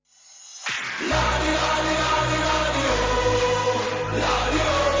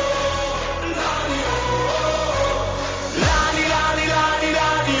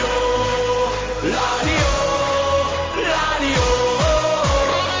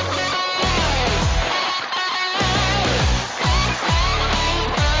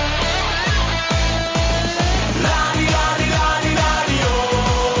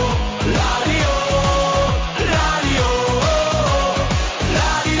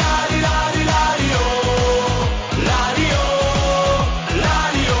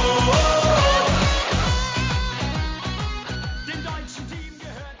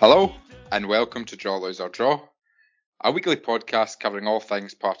Hello, and welcome to Draw, Lose or Draw, a weekly podcast covering all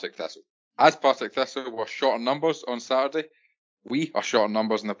things Partick Thistle. As Partick Thistle were short on numbers on Saturday, we are short on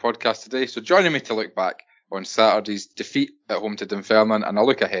numbers in the podcast today, so joining me to look back on Saturday's defeat at home to Dunfermline and a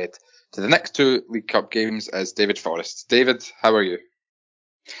look ahead to the next two League Cup games is David Forrest. David, how are you?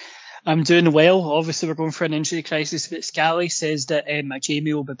 I'm doing well. Obviously, we're going for an injury crisis, but Scally says that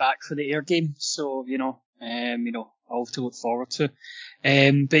Jamie will be back for the Ayr game, so all to look forward to.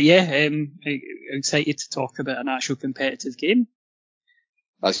 Excited to talk about an actual competitive game.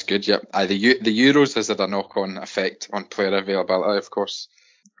 That's good. Yep. The Euros has had a knock-on effect on player availability, of course.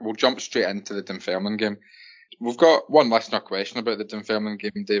 We'll jump straight into the Dunfermline game. We've got one listener question about the Dunfermline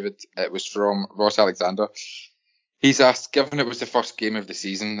game, David. It was from Ross Alexander. He's asked, given it was the first game of the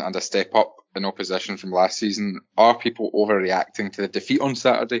season and a step up in opposition from last season, are people overreacting to the defeat on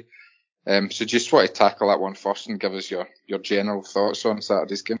Saturday? So just want to tackle that one first and give us your general thoughts on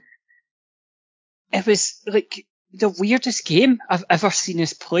Saturday's game. It was like the weirdest game I've ever seen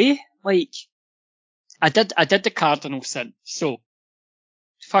us play. Like, I did the Cardinals thing. So,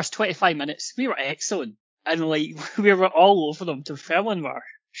 first 25 minutes, we were excellent. And like, we were all over them. Dunfermline were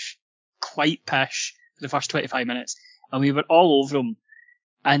quite pish for the first 25 minutes. And we were all over them.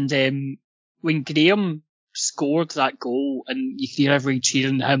 And when Graham scored that goal and you hear everyone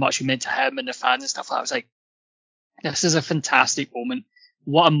cheering how much it meant to him and the fans and stuff like that, I was like, this is a fantastic moment.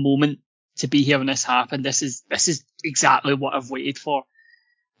 What a moment to be here when this happened. This is exactly what I've waited for.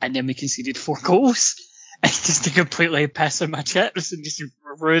 And then we conceded 4 goals. It's just to completely piss on my chips and just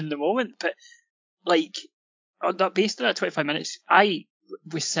ruin the moment. But like, based on that 25 minutes, I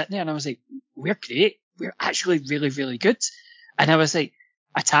was sitting there and I was like, we're great. We're actually really, really good. And I was like,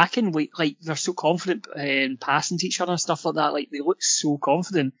 attacking, like they're so confident in passing to each other and stuff like that. Like, they look so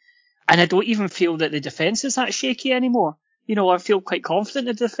confident. And I don't even feel that the defence is that shaky anymore. You know, I feel quite confident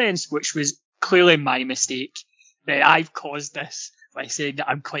in the defence, which was clearly my mistake. I've caused this by saying that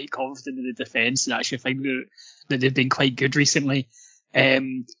I'm quite confident in the defence and actually think that they've been quite good recently.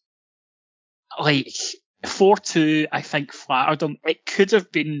 Like, 4-2, I think, flattered them. It could have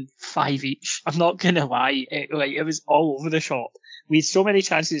been 5 each. I'm not going to lie. It was all over the shop. We had so many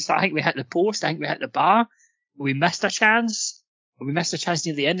chances. I think we hit the post. I think we hit the bar. We missed a chance. We missed a chance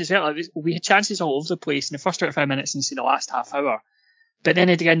near the end as well. We had chances all over the place in the first 25 minutes and the last half hour. But then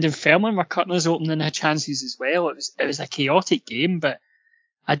at the end, Dunfermline were cutting us open and had chances as well. It was a chaotic game, but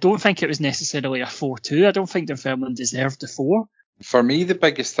I don't think it was necessarily a 4-2. I don't think Dunfermline deserved the 4. For me, the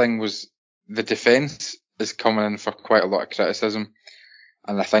biggest thing was the defence is coming in for quite a lot of criticism.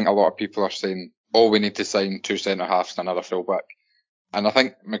 And I think a lot of people are saying, we need to sign 2 centre-halves and another full-back. And I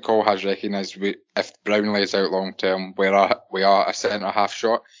think McCall has recognised if Brownlee is out long term, we are a centre half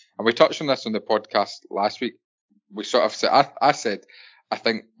short. And we touched on this on the podcast last week. We sort of said, I said, I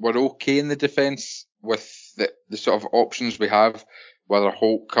think we're okay in the defence with the sort of options we have, whether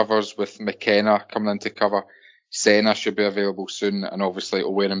Holt covers with McKenna coming in to cover, Senna should be available soon, and obviously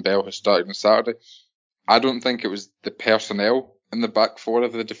Owain and Bell has started on Saturday. I don't think it was the personnel in the back four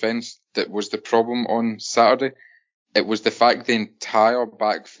of the defence that was the problem on Saturday. It was the fact the entire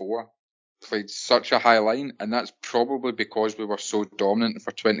back four played such a high line, and that's probably because we were so dominant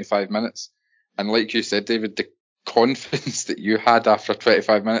for 25 minutes. And like you said, David, the confidence that you had after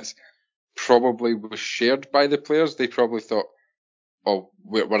 25 minutes probably was shared by the players. They probably thought,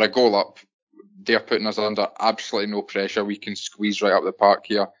 we're a goal up. They're putting us under absolutely no pressure. We can squeeze right up the park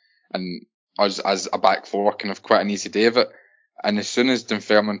here. And us as a back four can have quite an easy day of it. And as soon as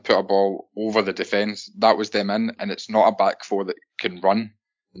Dunfermline put a ball over the defence, that was them in, and it's not a back four that can run.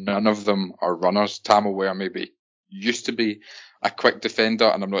 None of them are runners. Tam O'Ware maybe used to be a quick defender,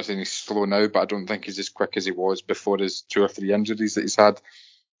 and I'm not saying he's slow now, but I don't think he's as quick as he was before his 2 or 3 injuries that he's had.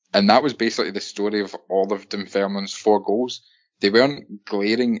 And that was basically the story of all of Dunfermline's 4 goals. They weren't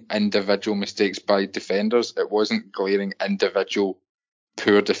glaring individual mistakes by defenders. It wasn't glaring individual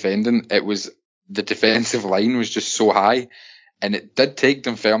poor defending. It was the defensive line was just so high. And it did take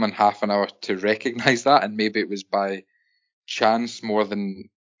Dunfermline half an hour to recognise that, and maybe it was by chance more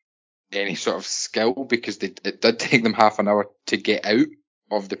than any sort of skill, because it did take them half an hour to get out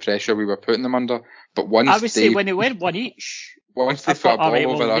of the pressure we were putting them under. But I would say when they went one each, once they put a ball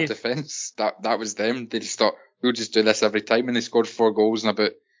over our defence, that was them. They just thought, we'll just do this every time, and they scored 4 goals in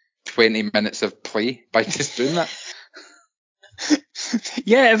about 20 minutes of play by just doing that.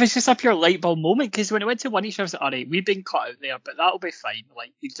 Yeah, it was just a pure light bulb moment, because when it went to one each, I was like, alright, we've been cut out there, but that'll be fine.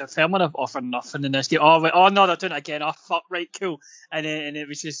 Like, the Fairmont have offered nothing in this game. Oh no, they're doing it again. Oh fuck, right, cool. And it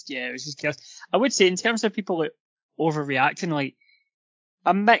was just, it was just chaos. I would say, in terms of people like overreacting, like,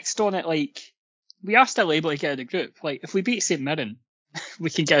 I'm mixed on it. Like, we are still able to get out of the group. Like, if we beat St Mirren, we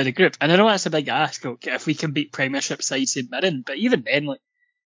can get out of the group. And I know that's a big ask, okay, if we can beat Premiership side St Mirren, but even then, like,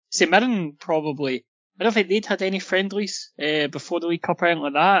 St Mirren probably, I don't think they'd had any friendlies before the League Cup or anything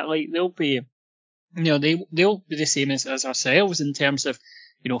like that. Like, they'll be, they'll be the same as ourselves in terms of,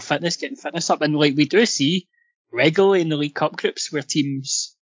 fitness, getting fitness up. And like, we do see regularly in the League Cup groups where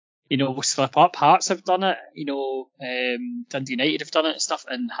teams, will slip up. Hearts have done it, Dundee United have done it and stuff,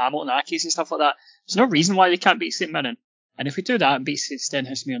 and Hamilton Accies and stuff like that. There's no reason why they can't beat St Mirren. And if we do that and beat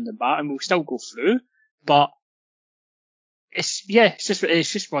Stenhousemuir on the Barton, we'll still go through. But it's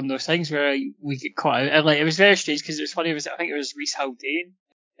just one of those things where we get caught out. And like, it was very strange, because it was funny. I think it was Reece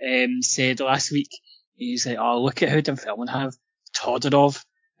Haldane said last week. He's like, "Oh, look at who Dunfermline have, Todorov,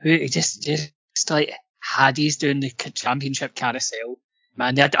 who he just like Hades doing the championship carousel."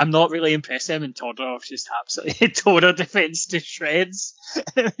 Man, I'm not really impressed with him, and Todorov just absolutely tore our defence to shreds.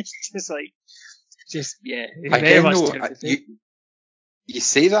 It's just very much. You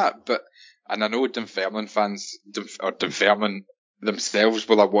say that, but, and I know Dunfermline fans, or Dunfermline themselves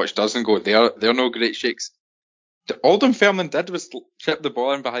will have watched us and go, they're no great shakes. All Dunfermline did was chip the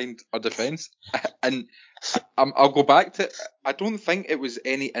ball in behind our defence. And I'll go back to, I don't think it was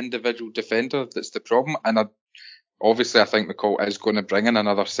any individual defender that's the problem. And obviously I think McCall is going to bring in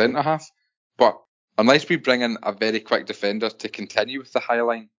another centre-half. But unless we bring in a very quick defender to continue with the high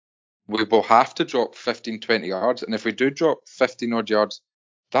line, we will have to drop 15, 20 yards. And if we do drop 15 odd yards,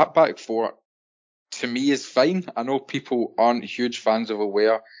 that back four, to me, is fine. I know people aren't huge fans of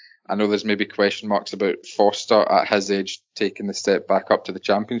Aware. I know there's maybe question marks about Foster at his age taking the step back up to the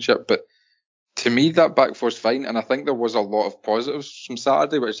Championship, but to me, that back four's fine. And I think there was a lot of positives from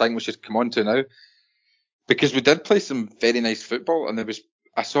Saturday, which I think we should come on to now, because we did play some very nice football. And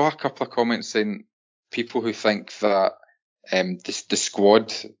I saw a couple of comments saying people who think that the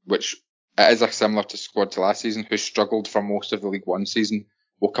squad, which it is similar to squad to last season, who struggled for most of the League One season,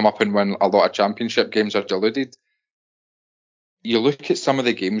 will come up and win a lot of Championship games, are deluded. You look at some of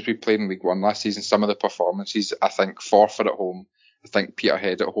the games we played in League One last season, some of the performances. I think Forfar at home, I think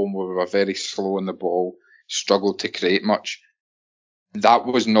Peterhead at home, where we were very slow on the ball, struggled to create much. That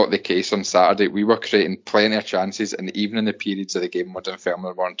was not the case on Saturday. We were creating plenty of chances, and even in the periods of the game where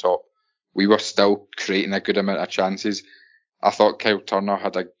Dunfermline were on top, we were still creating a good amount of chances. I thought Kyle Turner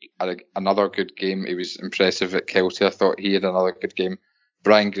had another good game. He was impressive at Kelty. I thought he had another good game.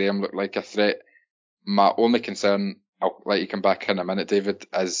 Brian Graham looked like a threat. My only concern, I'll let you come back in a minute, David,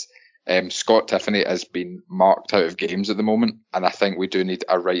 is Scott Tiffany has been marked out of games at the moment, and I think we do need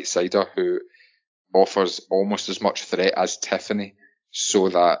a right-sider who offers almost as much threat as Tiffany, so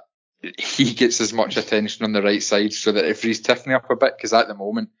that he gets as much attention on the right side, so that it frees Tiffany up a bit, because at the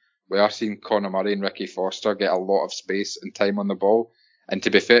moment we are seeing Conor Murray and Ricky Foster get a lot of space and time on the ball. And to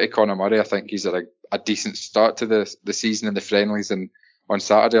be fair to Conor Murray, I think he's had a decent start to the season in the friendlies, and on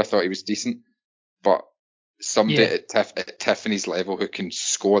Saturday I thought he was decent. But somebody at Tiffany's level who can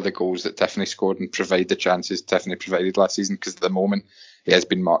score the goals that Tiffany scored and provide the chances Tiffany provided last season, because at the moment he has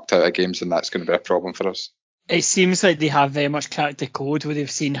been marked out of games, and that's going to be a problem for us. It seems like they have very much cracked the code, where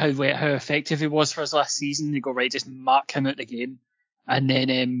they've seen how effective he was for us last season. They go, right, just mark him out the game, and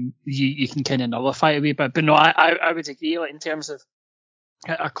then you can kind of nullify it a wee bit. But no, I would agree, like, in terms of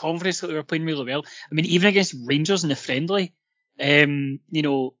our confidence that we were playing really well. I mean, even against Rangers in the friendly, the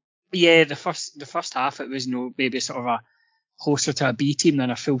first half it was maybe sort of a closer to a B team than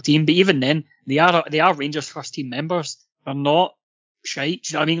a full team. But even then, they are Rangers first team members. They're not shite.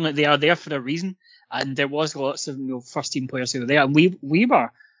 Do you know what I mean? Like, they are there for a reason. And there was lots of first team players who were there, and we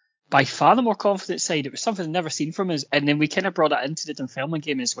were by far the more confident side. It was something I'd never seen from us, and then we kind of brought it into the Dunfermline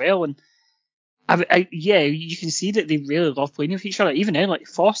game as well. And you can see that they really love playing with each other. Even then, like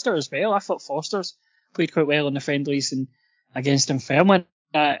Foster as well. I thought Foster's played quite well in the friendlies and against Dunfermline.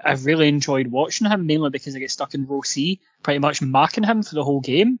 I really enjoyed watching him, mainly because I get stuck in row C, pretty much marking him for the whole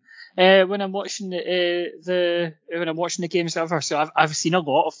game. When I'm watching the games ever, so I've seen a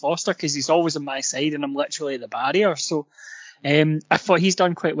lot of Foster because he's always on my side and I'm literally at the barrier. So I thought he's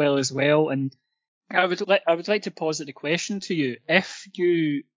done quite well as well. And I would like to posit the question to you: if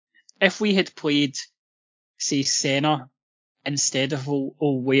if we had played, say, Senna instead of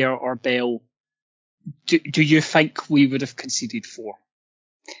O'Weir or Bell, do you think we would have conceded 4?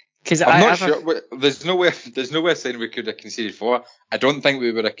 Because I'm not sure. There's no way saying we could have conceded 4. I don't think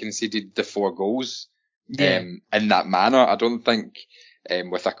we would have conceded the 4 goals in that manner. I don't think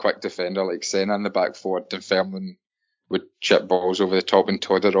with a quick defender like Senna in the back 4, Dunfermline would chip balls over the top and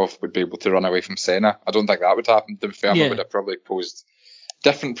Todorov would be able to run away from Senna. I don't think that would happen. Dunfermline would have probably posed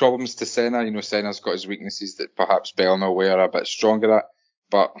different problems to Senna. You know, Senna's got his weaknesses that perhaps Bell and O'Weir are a bit stronger at,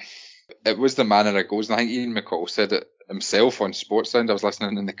 but it was the manner of goals, and I think Ian McCall said it himself on Sportssound. I was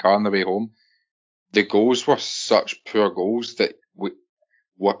listening in the car on the way home. The goals were such poor goals that we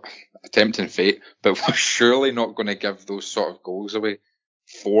were attempting fate, but we're surely not going to give those sort of goals away,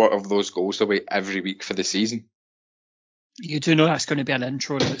 4 of those goals away every week for the season. You do know that's going to be an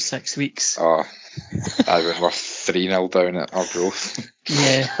intro in about 6 weeks. Oh, we're 3-0 down at Arbroath.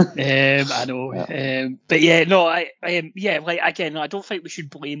 I know. Yeah. But yeah, no, like again, I don't think we should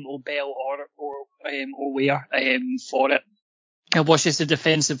blame O'Bell or O'Weir for it. It was just the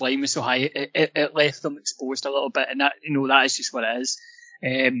defensive line was so high, it left them exposed a little bit, and that, you know, that is just what it is.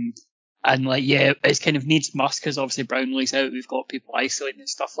 And it's kind of needs must, because obviously Brownlee's out, we've got people isolating and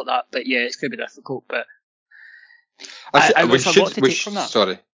stuff like that. But yeah, it's going to be difficult. But there was a lot to take from that.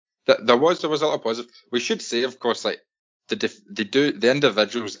 Sorry, there was a lot of positive. We should say, of course, like the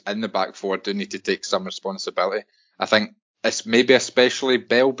individuals in the back 4 do need to take some responsibility. I think it's maybe especially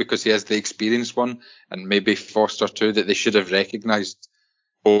Bell, because he is the experienced one, and maybe Foster too, that they should have recognised,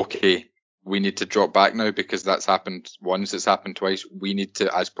 okay, we need to drop back now, because that's happened once, it's happened twice. We need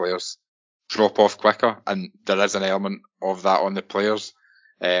to, as players, drop off quicker, and there is an element of that on the players.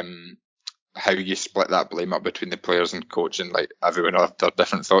 How you split that blame up between the players and coach, and like everyone will have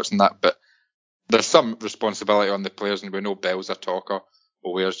different thoughts on that, but there's some responsibility on the players, and we know Bell's a talker.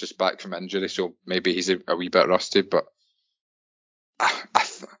 O'Weir's just back from injury, so maybe he's a wee bit rusty, but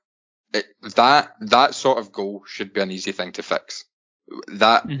that sort of goal should be an easy thing to fix.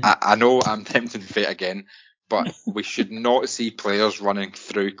 I know I'm tempting fate again, but we should not see players running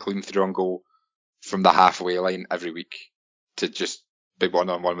clean through on goal from the halfway line every week to just be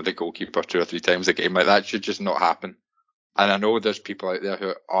 1-on-1 with the goalkeeper 2 or 3 times a game. Like, that should just not happen. And I know there's people out there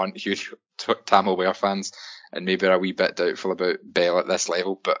who aren't huge Tam O'Weir fans and maybe are a wee bit doubtful about Bell at this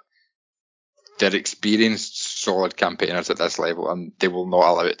level, but they're experienced, solid campaigners at this level, and they will not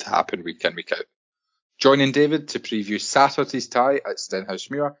allow it to happen week in, week out. Joining David to preview Saturday's tie at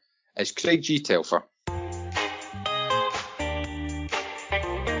Stenhousemuir is Craig G. Telfer.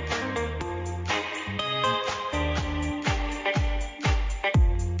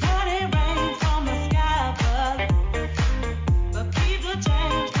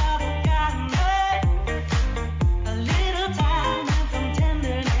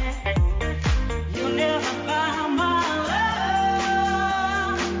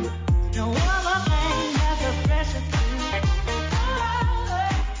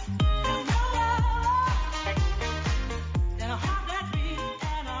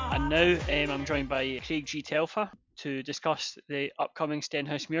 I'm joined by Craig G. Telfer to discuss the upcoming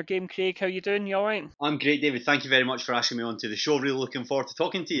Stenhousemuir game. Craig, how you doing? You alright? I'm great, David. Thank you very much for asking me on to the show. Really looking forward to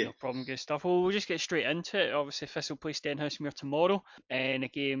talking to you. No problem, good stuff. Well, we'll just get straight into it. Obviously, Thistle play Stenhousemuir tomorrow in a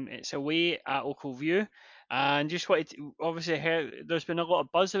game. It's away at Ochilview. And just wanted to, obviously, there's been a lot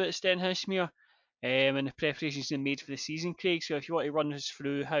of buzz about Stenhousemuir and the preparations been made for the season, Craig. So if you want to run us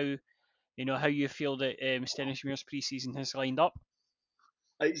through how you feel that Stenhousemuir's pre-season has lined up.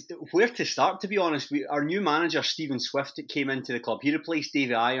 Where to start, to be honest. Our new manager, Stephen Swift, came into the club. He replaced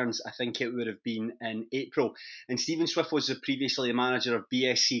Davy Irons, I think it would have been in April. And Stephen Swift was previously the manager of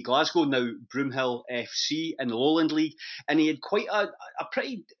BSC Glasgow, now Broomhill FC in the Lowland League. And he had quite a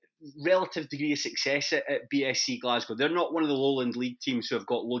pretty relative degree of success at BSC Glasgow. They're not one of the Lowland League teams who have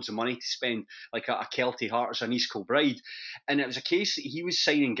got loads of money to spend, like a Kelty Hearts or an East Kilbride. And it was a case that he was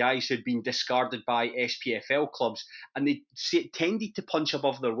signing guys who had been discarded by SPFL clubs, and they tended to punch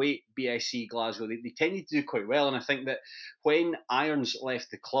above their weight, BSC Glasgow. They tended to do quite well, and I think that when Irons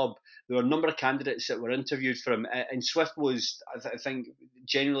left the club, there were a number of candidates that were interviewed for him, and Swift was, I think,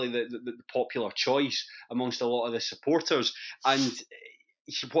 generally the popular choice amongst a lot of the supporters. And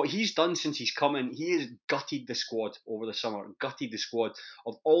what he's done since he's come in, he has gutted the squad over the summer, gutted the squad.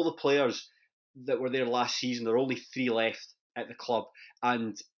 Of all the players that were there last season, there are only 3 left at the club,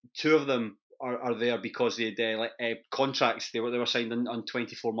 and 2 of them are there because they had contracts. They were signed on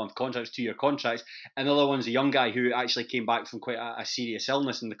 24-month contracts, 2-year contracts. Another one's a young guy who actually came back from quite a serious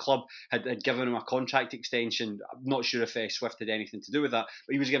illness, and the club had given him a contract extension. I'm not sure if Swift had anything to do with that,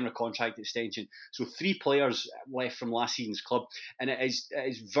 but he was given a contract extension. So 3 players left from last season's club, and it is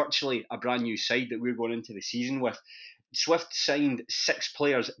virtually a brand new side that we're going into the season with. Swift signed 6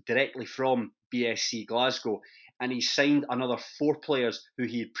 players directly from BSC Glasgow, and he signed another 4 players who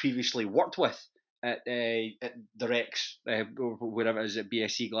he had previously worked with at the Rex, wherever it is at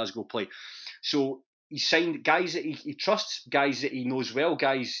BSC Glasgow play. So he signed guys that he trusts, guys that he knows well,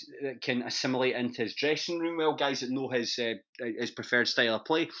 guys that can assimilate into his dressing room well, guys that know his preferred style of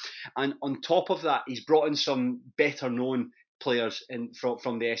play. And on top of that, he's brought in some better known players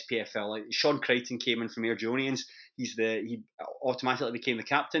from the SPFL. Like Sean Crichton came in from Air Jonians. He automatically became the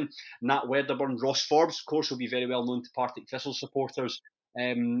captain. Nat Wedderburn, Ross Forbes, of course, will be very well known to Partick Thistle supporters.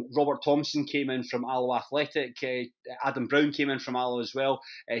 Robert Thompson came in from Alloa Athletic. Adam Brown came in from Alloa as well.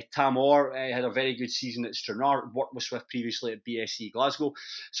 Tam Orr had a very good season at Stranraer, worked with Swift previously at BSC Glasgow.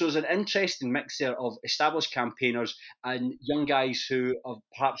 So there's an interesting mix there of established campaigners and young guys who have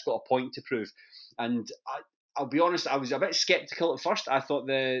perhaps got a point to prove. And I'll be honest, I was a bit sceptical at first. I thought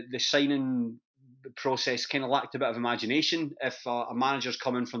the signing process kind of lacked a bit of imagination. If a manager's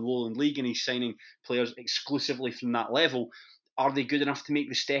coming from Lowland League and he's signing players exclusively from that level, are they good enough to make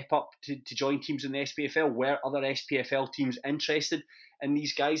the step up to join teams in the SPFL? Were other SPFL teams interested in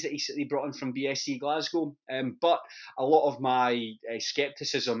these guys that he brought in from BSC Glasgow? But a lot of my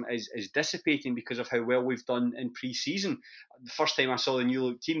scepticism is dissipating because of how well we've done in pre-season. The first time I saw the New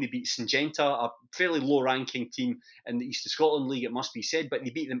Look team, they beat Syngenta, a fairly low-ranking team in the East of Scotland League, it must be said, but they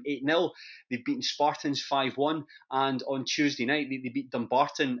beat them 8-0. They've beaten Spartans 5-1, and on Tuesday night they beat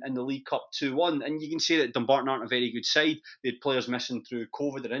Dumbarton in the League Cup 2-1. And you can say that Dumbarton aren't a very good side. They had players missing through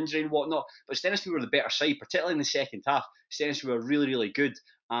COVID or injury and whatnot, but Stensby were the better side, particularly in the second half. Stensby were really, really good,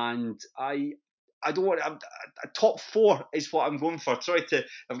 and I don't want a top 4 is what I'm going for. Sorry to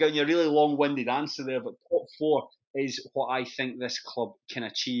I've given you a really long-winded answer there, but top 4 is what I think this club can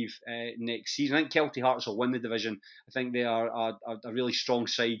achieve next season. I think Kelty Hearts will win the division. I think they are a really strong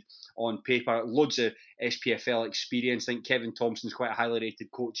side on paper. Loads of SPFL experience. I think Kevin Thompson's quite a highly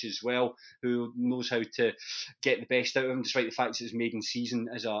rated coach as well, who knows how to get the best out of him, despite the fact it's his maiden season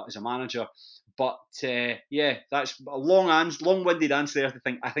as a manager. But yeah, that's a long-winded answer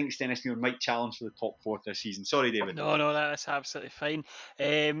there. I think Stennismuir might challenge for the top 4 this season. Sorry, David. No, that's absolutely fine.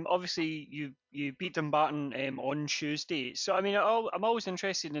 Obviously, you beat Dumbarton on Tuesday, so I mean, I'm always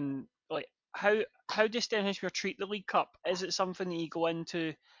interested in like how does Stennismuir treat the League Cup? Is it something that you go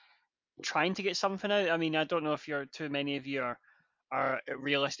into trying to get something out? I mean, I don't know if too many of you are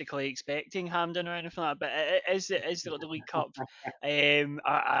realistically expecting Hampden or anything like that, but is the League Cup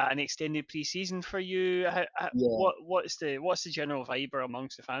an extended pre-season for you? Yeah. What's the general vibe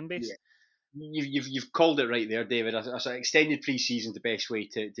amongst the fan base? Yeah. You've called it right there, David. As an extended pre-season, the best way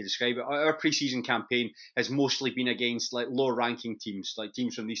to describe it. Our pre-season campaign has mostly been against like lower-ranking teams, like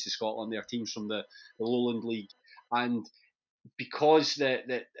teams from the East of Scotland. There are teams from the Lowland League, and because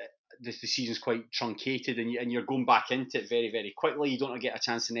the season's quite truncated and you're going back into it very, very quickly, you don't get a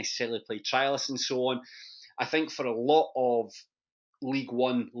chance to necessarily play trialists and so on. I think for a lot of League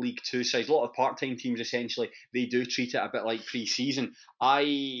One, League Two sides, a lot of part-time teams essentially, they do treat it a bit like pre-season.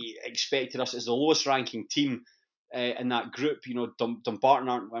 I expected us as the lowest ranking team in that group. You know, Dumbarton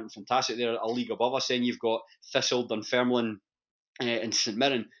aren't fantastic; they're a league above us. Then you've got Thistle, Dunfermline, and St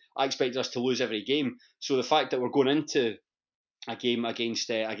Mirren. I expected us to lose every game. So the fact that we're going into a game against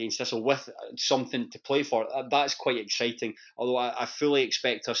Thistle with something to play for, that's quite exciting. Although I fully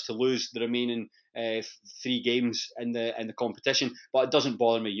expect us to lose the remaining 3 games in the competition, but it doesn't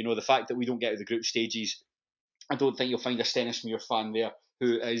bother me. You know, the fact that we don't get to the group stages, I don't think you'll find a Stennismuir fan there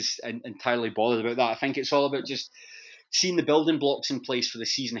who is entirely bothered about that. I think it's all about just seeing the building blocks in place for the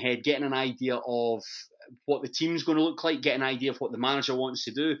season ahead, getting an idea of what the team's going to look like, get an idea of what the manager wants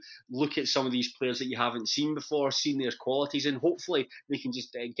to do, look at some of these players that you haven't seen before, seen their qualities, and hopefully they can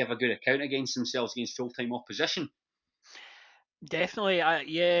just give a good account against themselves against full-time opposition. Definitely,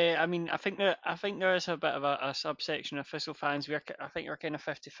 yeah. I mean, I think there is a bit of a subsection of Thistle fans where I think we're kind of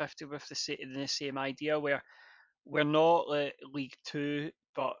 50-50 with the same idea where we're not like League Two,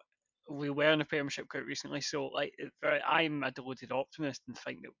 but we were in the Premiership quite recently. So like, I'm a deluded optimist and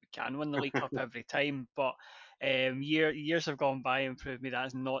think that we can win the League Cup every time. But years have gone by and proved me that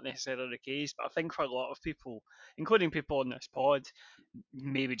is not necessarily the case. But I think for a lot of people, including people on this pod,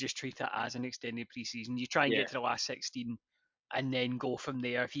 maybe just treat it as an extended pre-season. You try and Yeah. get to the last 16 and then go from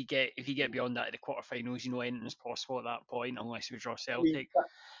there. If you get beyond that at the quarterfinals, anything's possible at that point unless we draw Celtic.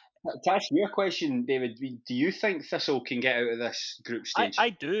 To ask you a question, David, do you think Thistle can get out of this group stage? I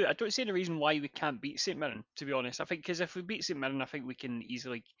do. I don't see any reason why we can't beat St Mirren, to be honest. I think because if we beat St Mirren, I think we can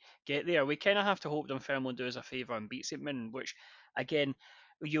easily get there. We kind of have to hope Dunfermline do us a favour and beat St Mirren, which, again,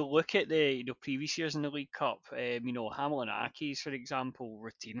 you look at the previous years in the League Cup, Hamilton Accies, for example,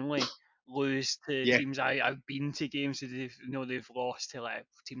 routinely lose to Yeah. teams. I've been to games that they've lost to like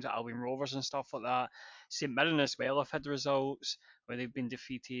teams like Albion Rovers and stuff like that. St Mirren as well have had results where they've been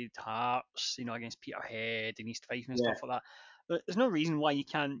defeated. Hearts, against Peterhead and East Fife and Yeah. stuff like that. But there's no reason why you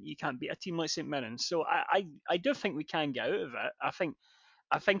can't beat a team like St Mirren. So I do think we can get out of it.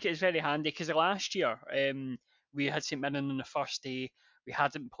 I think it's very handy because last year we had St Mirren on the first day. We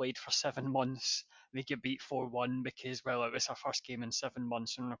hadn't played for 7 months. We get beat 4-1 because, well, it was our first game in 7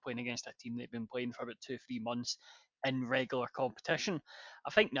 months and we're playing against a team that had been playing for about 2-3 months in regular competition.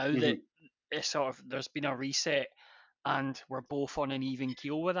 I think now that Mm-hmm. it's there's been a reset and we're both on an even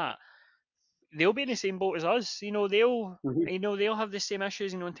keel with that, they'll be in the same boat as us. Mm-hmm. They'll have the same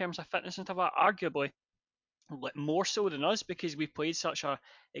issues, in terms of fitness and stuff. Arguably, more so than us because we played such a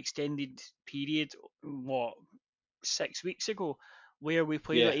extended period. What 6 weeks ago, where we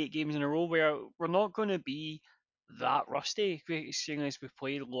played Yeah. like 8 games in a row, where we're not going to be that rusty, seeing as we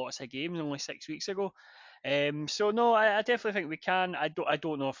played lots of games only 6 weeks ago. So no, I definitely think we can. I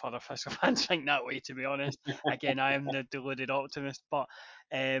don't know if other Thistle fans think that way. To be honest, again, I am the deluded optimist, but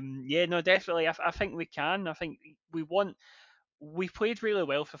yeah, no, definitely, I think we can. I think we want. We played really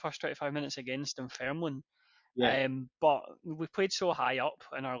well for the first 25 minutes against Dunfermline, Yeah. but we played so high up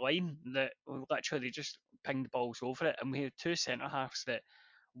in our line that we literally just pinged balls over it, and we had two centre halves that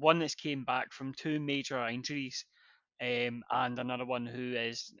one that's came back from two major injuries, and another one who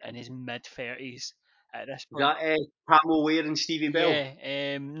is in his mid 30s at this Is point. that Hamill Ware and Stevie Bell?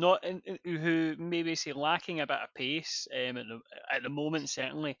 Yeah, not who maybe say lacking a bit of pace at the moment.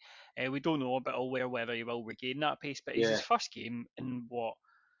 Certainly, we don't know about whether he will regain that pace, but it's his Yeah. first game in what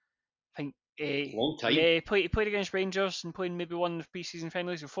I think. Long time. Yeah, he played against Rangers and played maybe one of the pre-season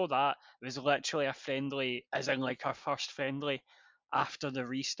friendlies. Before that, it was literally a friendly, as in like our first friendly after the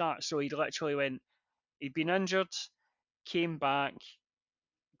restart. So he literally went. He'd been injured, came back,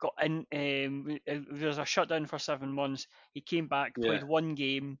 got in. There was a shutdown for 7 months. He came back, Yeah. played one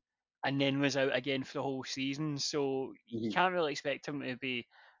game, and then was out again for the whole season. So you Mm-hmm. can't really expect him to be,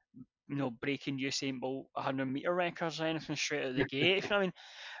 breaking Usain Bolt 100-meter records or anything straight out of the gate. If you know what I mean.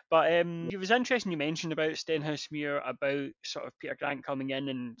 But it was interesting you mentioned about Stenhousemuir, about sort of Peter Grant coming in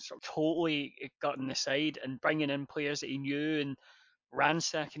and sort of totally gutting the side and bringing in players that he knew and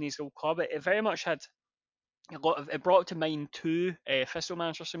ransacking his old club. It very much had a lot of. It brought to mind two Thistle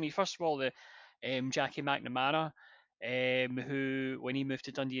managers for me. First of all, the Jackie McNamara, who when he moved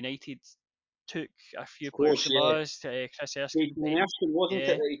to Dundee United took a few Of players course, from yeah. us. Chris Erskine Adrian Payne, Erskine, wasn't it,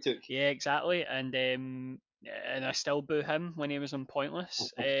 yeah, that he took? yeah, exactly. And I still boo him when he was on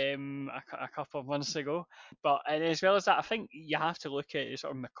Pointless a couple of months ago. But and as well as that, I think you have to look at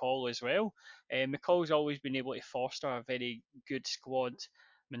sort of McCall as well. McCall's always been able to foster a very good squad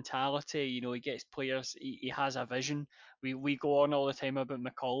mentality. He gets players. He has a vision. We go on all the time about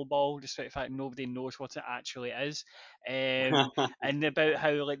McCall ball, despite the fact nobody knows what it actually is. And about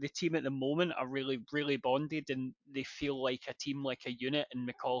how like the team at the moment are really really bonded and they feel like a team, like a unit. And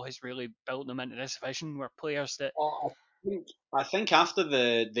McCall has really built them into this vision where players that Oh, I think after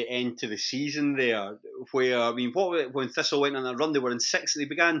the end to the season there, where I mean, when Thistle went on that run, they were in sixth. They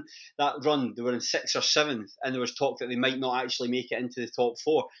began that run, they were in sixth or seventh, and there was talk that they might not actually make it into the top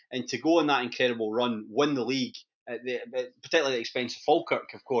four. And to go on that incredible run, win the league, particularly at the expense of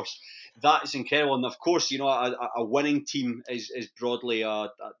Falkirk, of course, that is incredible. And of course, a winning team is broadly a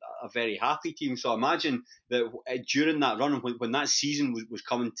very happy team. So I imagine that during that run, when that season was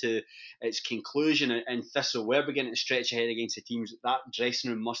coming to its conclusion, and Thistle were beginning to stretch ahead against the teams, that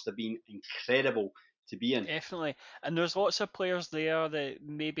dressing room must have been incredible to be in. definitely. And there's lots of players there that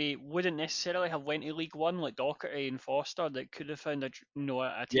maybe wouldn't necessarily have went to League One, like Docherty and Foster, that could have found a team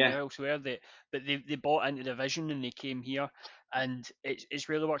Yeah. elsewhere. But they bought into the vision and they came here, and it's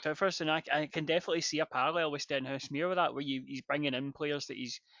really worked out for us. And I can definitely see a parallel with Stenhousemuir with that, where he's bringing in players that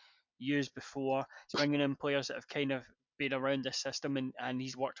he's used before. He's bringing in players that have kind of been around this system and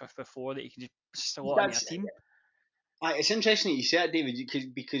he's worked with before that he can just slot into a That's team. it's interesting that you said, David,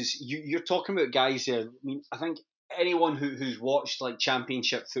 because you're talking about guys there. I mean, I think anyone who's watched like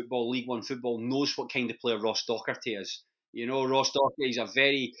Championship football, League One football, knows what kind of player Ross Docherty is. You know, Ross Docherty is a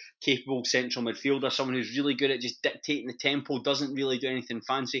very capable central midfielder, someone who's really good at just dictating the tempo, doesn't really do anything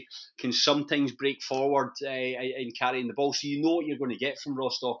fancy, can sometimes break forward in carrying the ball. So you know what you're going to get from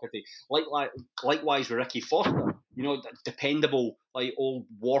Ross Docherty. Likewise with Ricky Foster, you know, dependable, like old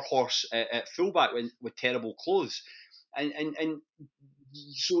warhorse at fullback with terrible clothes. And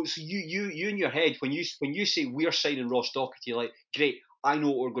so you in your head when you say we're signing Ross Docherty, like great, I know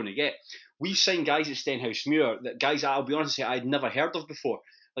what we're going to get. We've signed guys at Stenhousemuir, that guys I'll be honest with you, I'd never heard of before.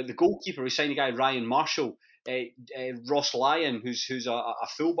 Like the goalkeeper, we signed a guy Ryan Marshall, Ross Lyon, who's a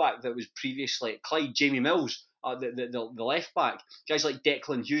fullback that was previously at Clyde, Jamie Mills, the left back, guys like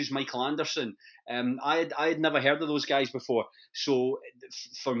Declan Hughes, Michael Anderson. I had never heard of those guys before. So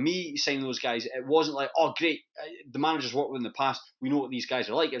for me, signing those guys, it wasn't like, oh great, the manager's worked with in the past, we know what these guys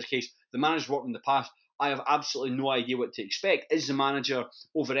are like. In this case, the manager's worked in the past, I have absolutely no idea what to expect. Is the manager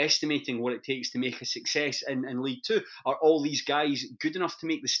overestimating what it takes to make a success in League Two? Are all these guys good enough to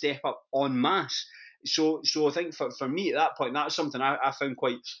make the step up en masse? So I think for me at that point, that's something I found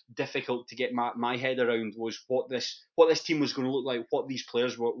quite difficult to get my head around, was what this team was going to look like, what these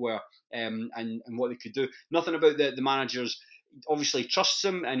players were and what they could do. Nothing about the managers obviously trusts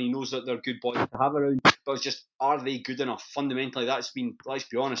them and he knows that they're good boys to have around, but it's just, are they good enough? Fundamentally, let's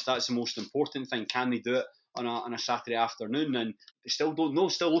be honest, that's the most important thing. Can they do it on a Saturday afternoon? And they still don't know.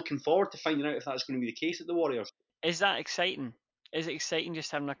 Still looking forward to finding out if that's going to be the case at the Warriors. Is that exciting? Is it exciting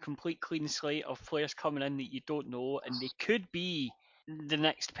just having a complete clean slate of players coming in that you don't know, and they could be the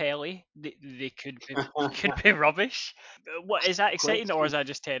next Pele? They could be rubbish. What is that exciting, or is that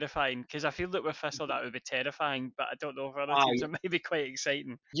just terrifying? Because I feel that with Thistle that would be terrifying, but I don't know for other teams it might be quite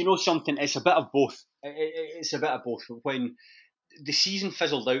exciting. You know something? It's a bit of both. It's a bit of both. When the season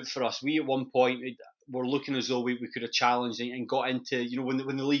fizzled out for us, we at one point were looking as though we could have challenged and got into, you know, when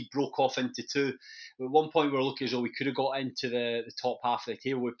the league broke off into two, at one point we were looking as though we could have got into the top half of the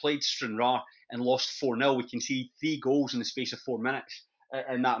table. We played Stranraer and lost 4-0. We conceded 3 goals in the space of 4 minutes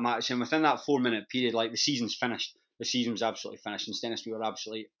in that match, and within that 4 minute period, like, the season's finished. The season's absolutely finished, and Stennis were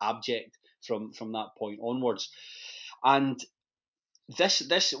absolutely abject from that point onwards. And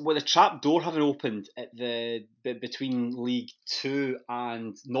this with the trap door having opened at the between League Two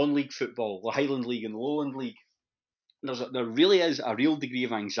and non-league football, the Highland League and the Lowland League, there really is a real degree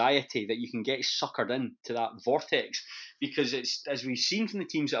of anxiety that you can get suckered into that vortex, because it's, as we've seen from the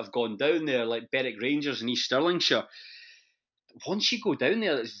teams that have gone down there, like Berwick Rangers and East Stirlingshire, once you go down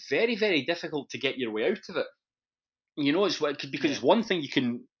there, it's very, very difficult to get your way out of it. You know, because it's one thing, you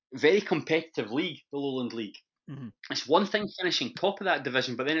can, very competitive league, the Lowland League. Mm-hmm. It's one thing finishing top of that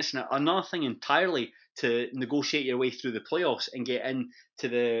division, but then it's another thing entirely to negotiate your way through the playoffs and get into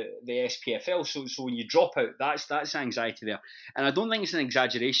the SPFL. So when you drop out, that's anxiety there. And I don't think it's an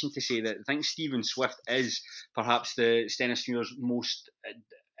exaggeration to say that I think Stephen Swift is perhaps the Stenhousemuir's most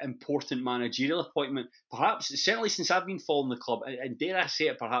important managerial appointment, perhaps certainly since I've been following the club, and dare I say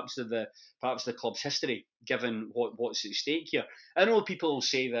it, perhaps the club's history, given what's at stake here. I know people will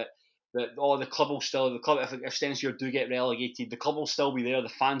say that the club will still, if Stenhousemuir do get relegated, the club will still be there, the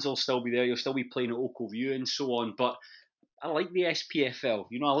fans will still be there, you'll still be playing at Oakville View and so on. But I like the SPFL.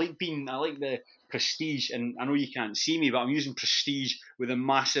 You know, I like the prestige, and I know you can't see me, but I'm using prestige with a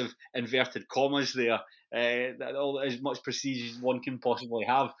massive inverted commas there. As much prestige as one can possibly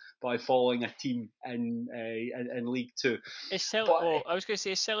have by following a team in League Two. It's silly. But Well, I was going to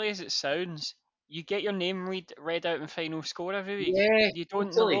say, as silly as it sounds, you get your name read out in final score every week. yeah, You don't in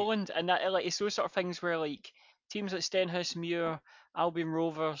the totally. Lowland, and that, like, it's those sort of things where, like, teams like Stenhousemuir, Albion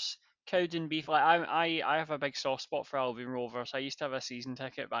Rovers, Cowden Beef. Like, I have a big soft spot for Albion Rovers. I used to have a season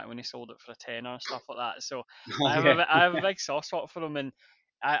ticket back when they sold it for a tenner and stuff like that. So Oh, yeah. I have a big soft spot for them, and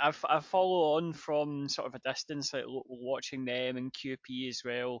I follow on from sort of a distance, like watching them and QP as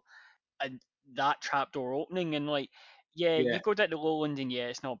well, and that trapdoor opening, and, like, yeah, Yeah. you go down to Lowland and yeah,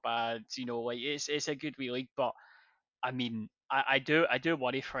 it's not bad, you know, like, it's a good wee league, but I mean, I do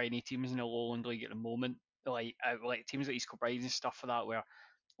worry for any teams in the Lowland League at the moment, like teams like East Kilbride and stuff like that, where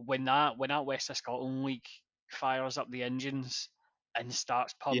when that West of Scotland League fires up the engines and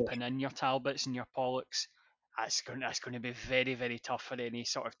starts Yeah. pumping in your Talbots and your Pollocks, that's going to be very, very tough for any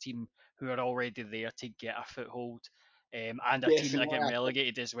sort of team who are already there to get a foothold. And a team that are Definitely. getting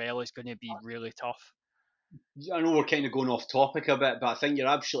relegated as well is going to be really tough. I know we're kind of going off topic a bit, but I think you're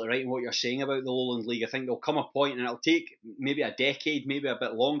absolutely right in what you're saying about the Lowland League. I think there'll come a point, and it'll take maybe a decade, maybe a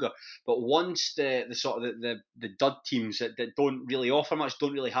bit longer. But once the sort of the dud teams that don't really offer much,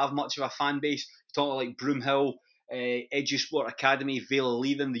 don't really have much of a fan base, you're talking like Broomhill, Edusport Academy, Vale of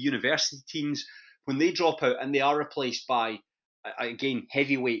Leven, the university teams, when they drop out and they are replaced by again,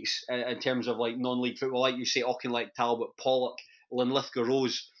 heavyweights in terms of like non-league football, like you say, Auchinleck, Talbot, Pollock, Linlithgow,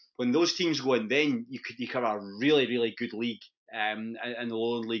 Rose. When those teams go in, then you could have a really, really good league in the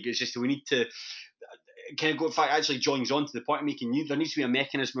Lowland League. It's just we need to kind of go. In fact, actually joins on to the point I'm making. There needs to be a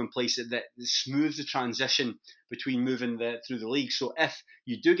mechanism in place that smooths the transition between moving through the league. So if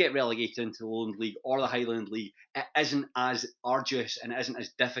you do get relegated into the Lowland League or the Highland League, it isn't as arduous and it isn't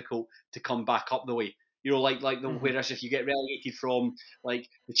as difficult to come back up the way. Whereas if you get relegated from like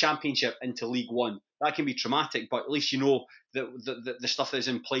the Championship into League One, that can be traumatic. But at least you know the stuff that's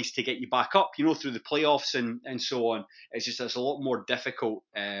in place to get you back up. Through the playoffs and so on. It's a lot more difficult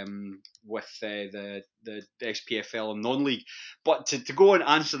with the SPFL and non-league. But to go and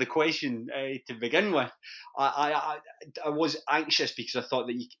answer the question to begin with, I was anxious because I thought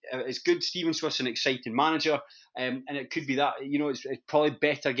that it's good. Stephen Swift's an exciting manager, and it could be that it's probably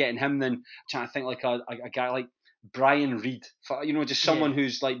better getting him than trying to think like a guy like Brian Reid, just someone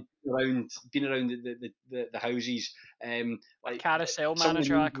who's like been around the houses, like carousel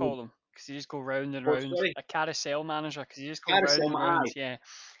manager, I call them, because you just go round and round. A carousel manager, because you just go round and round. Yeah.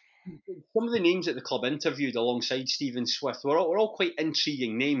 Some of the names that the club interviewed alongside Stephen Swift were all quite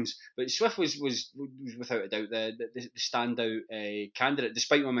intriguing names, but Swift was without a doubt the standout candidate,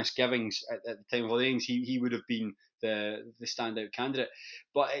 despite my misgivings at the time of the names. He would have been the standout candidate,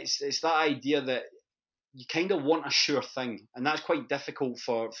 but it's that idea that you kind of want a sure thing, and that's quite difficult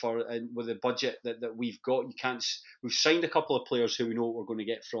for with the budget that we've got. We've signed a couple of players who we know what we're going to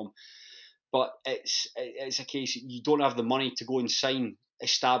get from, but it's a case you don't have the money to go and sign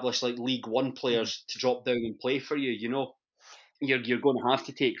established like League One players to drop down and play for you. You're going to have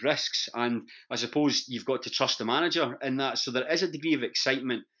to take risks, and I suppose you've got to trust the manager in that. So there is a degree of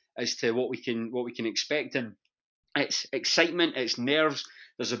excitement as to what we can expect, and it's excitement, it's nerves.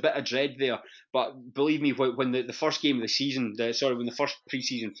 There's a bit of dread there, but believe me, when the first game of the season, when the first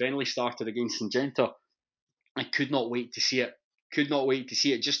pre-season friendly started against Syngenta, I could not wait to see it. Could not wait to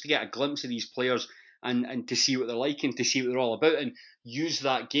see it, just to get a glimpse of these players and to see what they're like and to see what they're all about, and use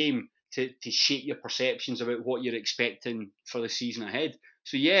that game to shape your perceptions about what you're expecting for the season ahead.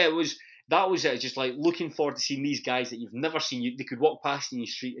 So yeah, that was it. Just like looking forward to seeing these guys that you've never seen. They could walk past in the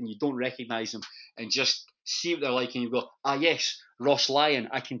street and you don't recognise them, and just see what they're like, and you go, yes, Ross Lyon.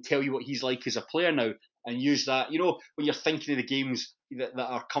 I can tell you what he's like as a player now, and use that. When you're thinking of the games that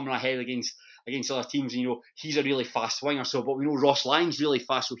are coming ahead against other teams, and he's a really fast winger. So, but we know Ross Lyon's really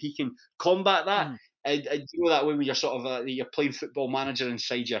fast, so he can combat that. And that way when you're sort of you're playing Football Manager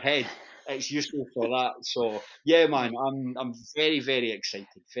inside your head, it's useful for that. So yeah, man, I'm very, very excited.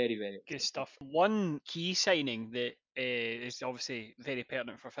 Very, very excited. Good stuff. One key signing that is obviously very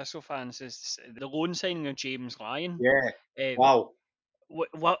pertinent for Thistle fans is the loan signing of James Lyon. Yeah. Wow.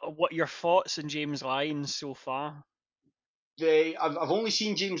 What your thoughts on James Lyon so far? I've only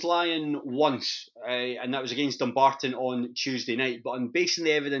seen James Lyon once, and that was against Dumbarton on Tuesday night. But on basing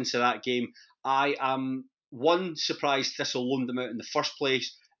the evidence of that game, I am one, surprised Thistle loaned him out in the first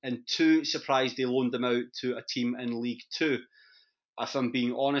place, and two, surprised they loaned him out to a team in League Two. If I'm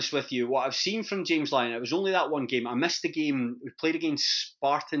being honest with you, what I've seen from James Lyon, it was only that one game. I missed the game. We played against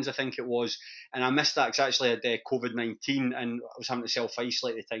Spartans, I think it was, and I missed that because I actually had COVID-19 and I was having to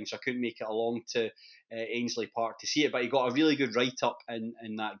self-isolate at the time, so I couldn't make it along to Ainsley Park to see it. But he got a really good write-up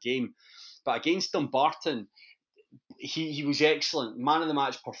in that game. But against Dumbarton, he was excellent. Man of the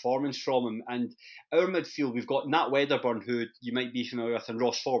match performance from him. And our midfield, we've got Nat Wedderburn, who you might be familiar with, and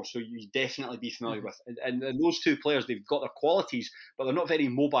Ross Forbes, who you definitely be familiar with. And those two players, they've got their qualities, but they're not very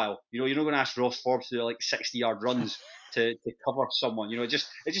mobile. You're not going to ask Ross Forbes to do like 60-yard runs to cover someone. It's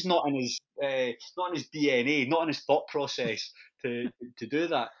just not in his DNA, not in his thought process to do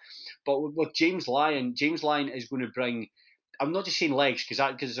that. But with James Lyon is going to bring. I'm not just saying legs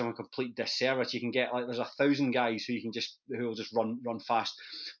because it's a complete disservice. You can get there's 1,000 guys who will just run fast.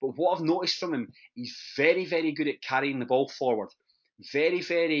 But what I've noticed from him, he's very, very good at carrying the ball forward. Very,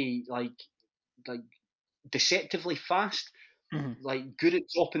 very like deceptively fast. Like good at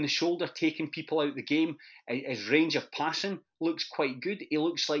dropping the shoulder, taking people out of the game. His range of passing looks quite good. He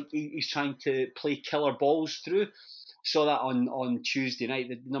looks like he's trying to play killer balls through. Saw that on Tuesday night.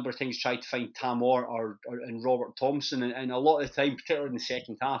 The number of times tried to find Tamor and Robert Thompson, and a lot of the time, particularly in the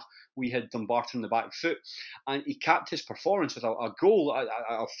second half, we had Dumbarton on the back foot, and he capped his performance with a goal,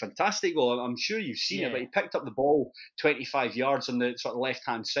 a fantastic goal. I'm sure you've seen it, but he picked up the ball 25 yards on the sort of left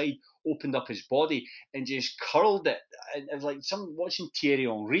hand side, opened up his body, and just curled it. And like watching Thierry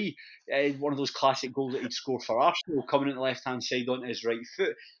Henry, one of those classic goals that he'd score for Arsenal, coming in the left hand side onto his right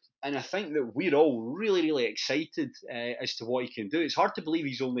foot. And I think that we're all really, really excited as to what he can do. It's hard to believe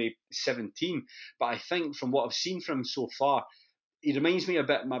he's only 17, but I think from what I've seen from him so far, he reminds me a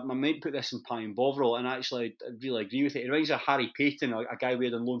bit. My mate put this in Pine Bovril, and actually I really agree with it. He reminds me of Harry Payton, a guy we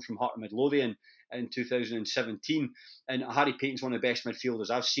had on loan from Heart of Midlothian in 2017. And Harry Payton's one of the best midfielders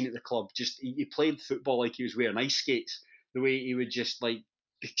I've seen at the club. Just he played football like he was wearing ice skates. The way he would just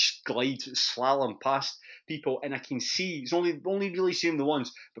glide, slalom past people, and I can see it's only really seen him the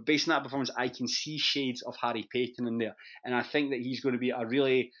once, but based on that performance, I can see shades of Harry Payton in there, and I think that he's going to be a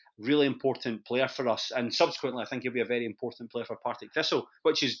really important player for us, and subsequently I think he'll be a very important player for Partick Thistle,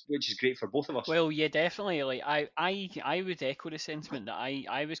 which is great for both of us. Well, yeah, definitely. Like I would echo the sentiment that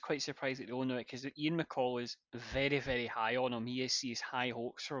I was quite surprised at the owner because Ian McCall is very, very high on him. He sees high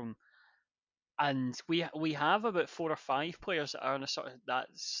hopes from him. And we have about 4 or 5 players that are in a sort of that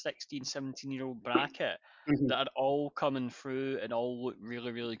 16, 17-year-old bracket Mhm. that are all coming through and all look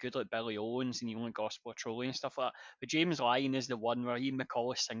really, really good, like Billy Owens and Ewan Gospel Trolley and stuff like that. But James Lyon is the one where Ian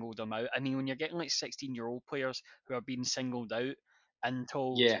McCall has singled him out. I mean, when you're getting like 16-year-old players who are being singled out and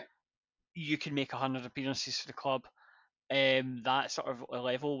told Yeah, you can make 100 appearances for the club, that sort of a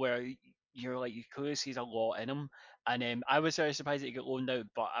level where you're like you clearly sees a lot in him. And I was very surprised that he got loaned out,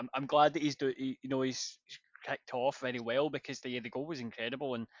 but I'm glad that he's kicked off very well because the goal was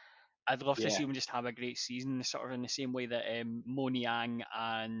incredible, and I'd love to yeah, see him just have a great season, sort of in the same way that Mo Niang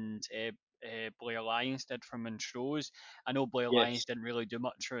and Blair Lyons did for Montrose. I know Blair Lyons yes. didn't really do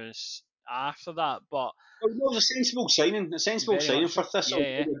much for us after that, but Well, no, it was a sensible very signing much for so. Thistle.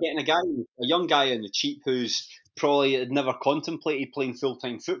 Yeah, We're getting a young guy on the cheap who's probably had never contemplated playing full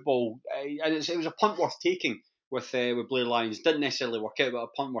time football, and it was a punt worth taking with Blair Lyons. Didn't necessarily work out, but a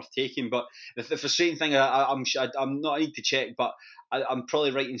punt worth taking. But the frustrating thing, I'm not. I need to check, but I'm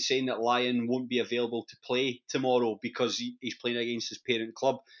probably right in saying that Lyon won't be available to play tomorrow because he's playing against his parent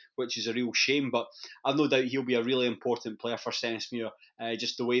club, which is a real shame. But I've no doubt he'll be a really important player for Senesmere.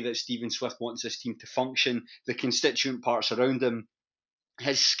 Just the way that Stephen Swift wants his team to function, the constituent parts around him,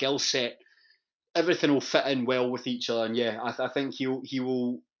 his skill set, everything will fit in well with each other. And yeah, I think he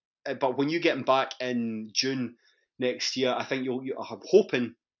will. But when you get him back in June next year, I think I'm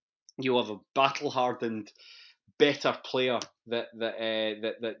hoping you'll have a battle hardened, better player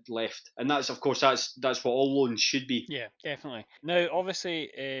that left, and that's of course that's what all loans should be. yeah, definitely. Now, obviously,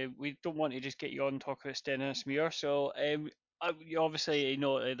 we don't want to just get you on and talk about Stennis Muir, so you obviously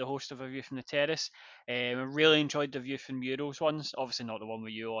know the host of A View from the Terrace. I really enjoyed the View from Euros ones. Obviously, not the one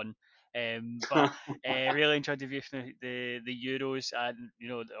with you on, but really enjoyed the View from the Euros, and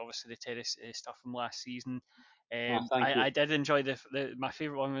obviously the Terrace stuff from last season. Thank you. I did enjoy my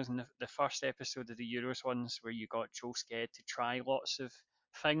favourite one was in the first episode of the Euros ones where you got Joe Sked to try lots of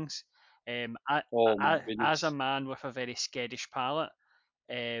things. Oh my As a goodness. man with a very skittish palate,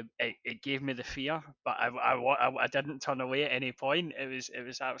 it gave me the fear, but I didn't turn away at any point. It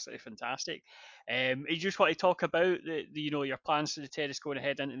was absolutely fantastic. You just want to talk about your plans for the Terrace going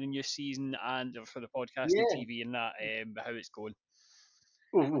ahead into the new season and for the podcast and Yeah. TV and that, how it's going.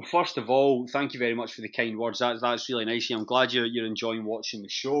 Well, first of all, thank you very much for the kind words. That's really nice. I'm glad you're enjoying watching the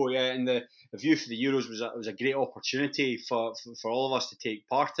show. Yeah, and the view for the Euros was a great opportunity for all of us to take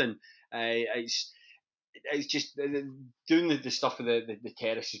part in. It's just doing the stuff with the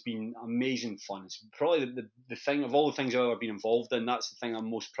terrace has been amazing fun. It's probably the thing of all the things I've ever been involved in. That's the thing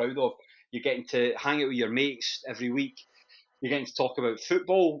I'm most proud of. You're getting to hang out with your mates every week. You're getting to talk about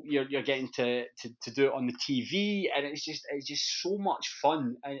football. You're getting to do it on the TV, and it's just so much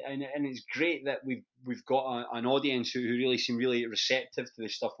fun, and it's great that we've got an audience who really seem really receptive to the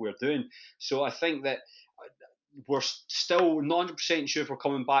stuff we're doing. So I think that we're still not 100% sure if we're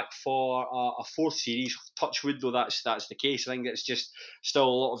coming back for a fourth series. Touch wood, though that's the case. I think it's just still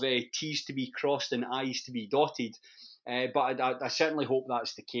a lot of T's to be crossed and I's to be dotted. But I certainly hope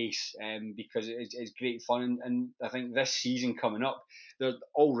that's the case because it's great fun. And I think this season coming up, there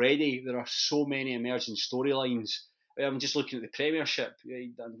are so many emerging storylines. I'm just looking at the Premiership.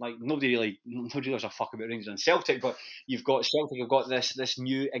 Like nobody gives a fuck about Rangers and Celtic, but you've got Celtic. You've got this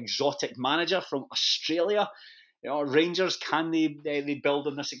new exotic manager from Australia. Rangers, can they build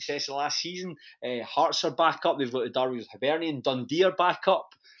on the success of last season? Hearts are back up. They've got the Derby Hibernian. Dundee are back up.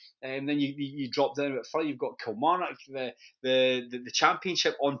 And then you drop down a bit further. You've got Kilmarnock. The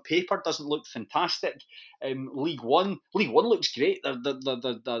Championship on paper doesn't look fantastic. League One looks great. There's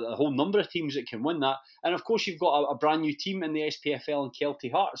a whole number of teams that can win that. And of course, you've got a brand new team in the SPFL and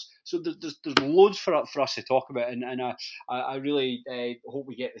Kelty Hearts. So there's loads for us to talk about. And I really hope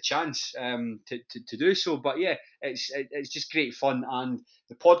we get the chance to do so. But yeah, it's just great fun. And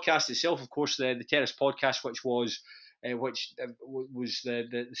the podcast itself, of course, the Terrace podcast, which was which was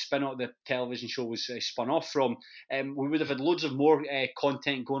the spin-off the television show was spun off from. We would have had loads of more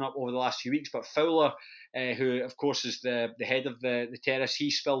content going up over the last few weeks, but Fowler, who of course is the head of the terrace, he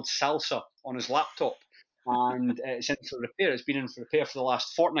spilled salsa on his laptop, and it's in for repair. It's been in for repair for the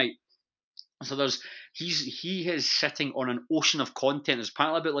last fortnight. So he is sitting on an ocean of content. There's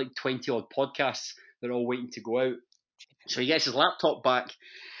apparently about like 20 odd podcasts that are all waiting to go out. So he gets his laptop back.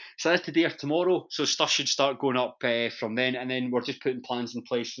 So that's today or tomorrow. So stuff should start going up from then, and then we're just putting plans in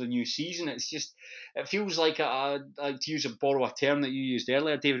place for the new season. It feels like to borrow a term that you used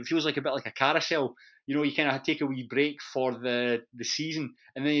earlier, David. It feels like a bit like a carousel. You kind of take a wee break for the season,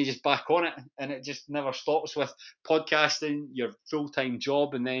 and then you just back on it, and it just never stops with podcasting, your full time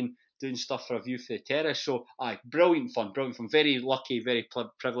job, and then doing stuff for a view for the terrace. So, brilliant fun. Very lucky, very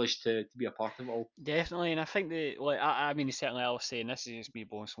privileged to be a part of it all. Definitely, and I think I mean, certainly I was saying this is just me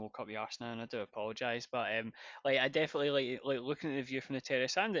blowing smoke up the arse now, and I do apologise, but I definitely like looking at the view from the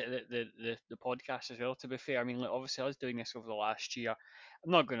terrace and the podcast as well. To be fair, I mean, obviously I was doing this over the last year.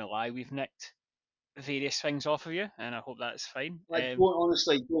 I'm not going to lie, we've nicked various things off of you, and I hope that's fine. Don't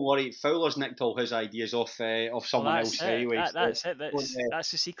worry. Fowler's nicked all his ideas off Well, someone that's else it. anyway. That's it. Don't, That's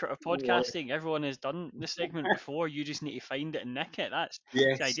the secret of don't worry. podcasting. Everyone has done the segment before. You just need to find it and nick it. That's the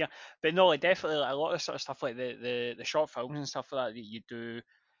Yes, idea. But no, like definitely like, a lot of sort of stuff like the short films and stuff like that that you do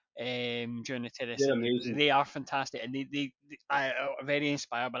during the terrace, they're amazing. they are fantastic, and I are very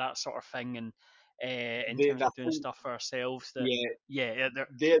inspired by that sort of thing. And in terms I of doing think, stuff for ourselves, that yeah, yeah, they're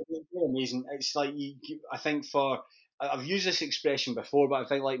they're amazing. It's like I think I've used this expression before, but I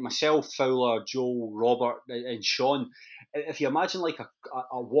think like myself, Fowler, Joel, Robert, and Sean. If you imagine like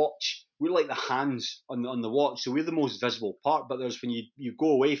a watch, we're like the hands on the watch, so we're the most visible part. But there's when you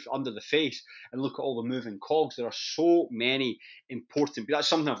go away under the face and look at all the moving cogs, there are so many important. That's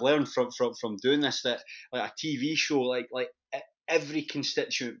something I've learned from doing this. That like a TV show, every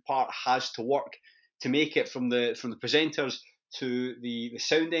constituent part has to work to make it from the presenters to the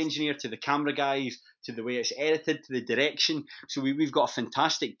sound engineer to the camera guys to the way it's edited to the direction. So we've got a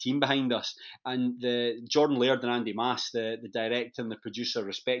fantastic team behind us, and the Jordan Laird and Andy Mass, the director and the producer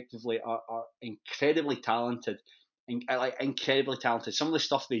respectively, are incredibly talented. Incredibly talented. Some of the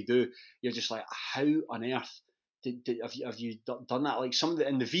stuff they do, you're just like, how on earth have you done that? Like some of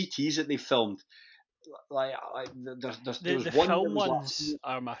in the VTs that they filmed, there was the one that film was ones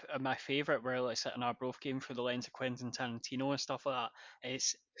are my favourite, where like sitting our both game through the lens of Quentin Tarantino and stuff like that.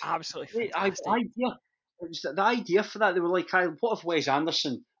 It's absolutely fantastic. idea. It was the idea for that. They were like, what if Wes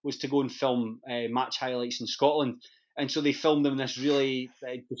Anderson was to go and film match highlights in Scotland? And so they filmed them in this really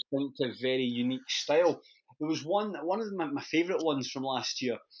distinctive, very unique style. There was one of my favourite ones from last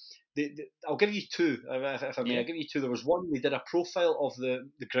year. I'll give you two, if I may. Yeah. I'll give you two. There was one, they did a profile of the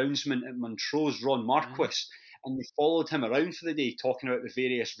groundsman at Montrose, Ron Mm-hmm. Marquis, and they followed him around for the day talking about the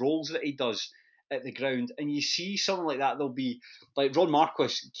various roles that he does at the ground. And you see someone like that, there'll be, like Ron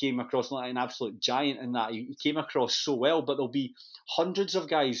Marquis came across like an absolute giant in that. He came across so well, but there'll be hundreds of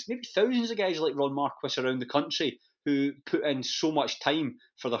guys, maybe thousands of guys like Ron Marquis around the country who put in so much time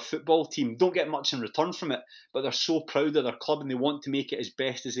for their football team, don't get much in return from it, but they're so proud of their club and they want to make it as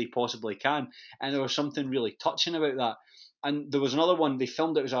best as they possibly can. And there was something really touching about that. And there was another one they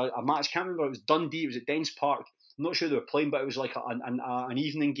filmed. It was a match. I can't remember. It was Dundee. It was at Dens Park. I'm not sure they were playing, but it was like an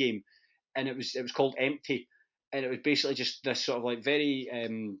evening game, and it was called Empty, and it was basically just this sort of like very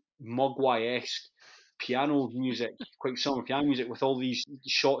Mogwai-esque piano music, quite summer piano music with all these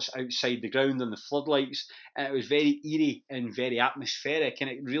shots outside the ground and the floodlights, and it was very eerie and very atmospheric, and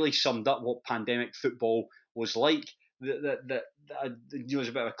it really summed up what pandemic football was like. It's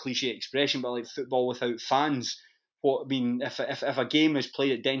a bit of a cliche expression, but like football without fans. What I mean, if a game is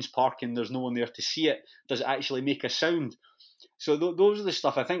played at Dens Park and there's no one there to see it, does it actually make a sound? So those are the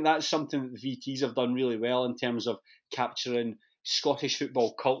stuff. I think that's something that the VTs have done really well in terms of capturing Scottish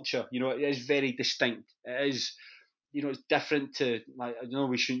football culture. It is very distinct. It is, it's different to, like, I know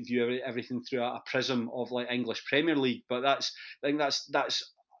we shouldn't view everything through a prism of like English Premier League, but I think that's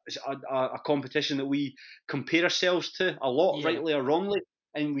a competition that we compare ourselves to a lot, Yeah. rightly or wrongly,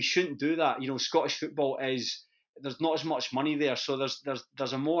 and we shouldn't do that. Scottish football is, there's not as much money there, so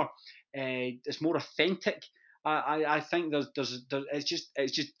there's a more it's more authentic. I think it's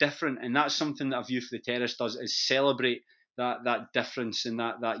just different, and that's something that A View for the Terrace does, is celebrate that difference and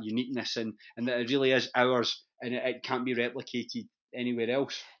that uniqueness, and that it really is ours, and it can't be replicated anywhere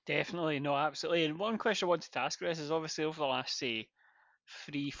else. Definitely, no, absolutely. And one question I wanted to ask, Chris, is obviously over the last, say,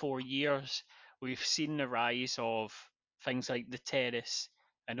 3, 4 years, we've seen the rise of things like the Terrace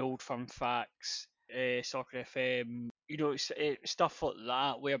and Old Firm Facts, Soccer FM, stuff like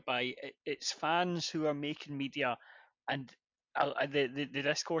that, whereby it's fans who are making media and the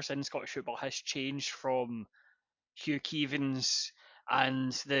discourse in Scottish football has changed from Hugh Keevans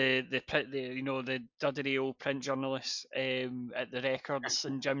and the duddery old print journalists at the records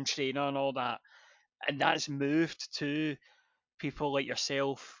and Jim Trainer and all that, and that's moved to people like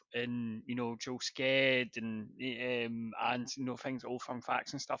yourself and Joe Sked and things Old Firm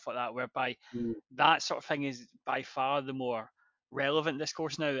Facts and stuff like that, whereby Mm. that sort of thing is by far the more relevant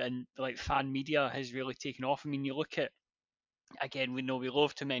discourse now, and like fan media has really taken off. I mean, you look at, again, we know we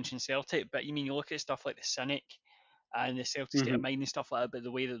love to mention Celtic, but you look at stuff like the Cynic and the Celtic State of Mhm. Mind and stuff like that, but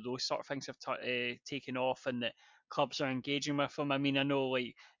the way that those sort of things have taken off and that clubs are engaging with them. I mean, I know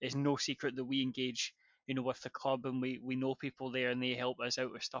like it's no secret that we engage, with the club, and we know people there and they help us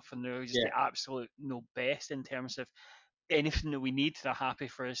out with stuff, and they're just Yeah, the absolute best in terms of anything that we need. They're happy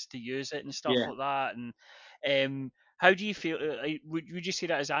for us to use it and stuff yeah. like that. And how do you feel? Would you say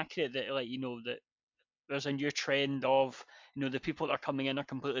that is accurate? That that there's a new trend of the people that are coming in are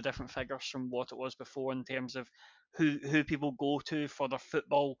completely different figures from what it was before in terms of who people go to for their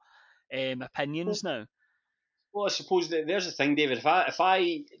football opinions now. Well, I suppose that there's the thing, David. If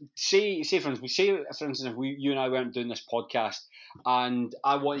I say for instance, if you and I weren't doing this podcast, and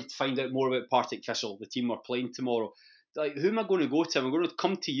I wanted to find out more about Partick Thistle, the team we're playing tomorrow, like who am I going to go to? Am I going to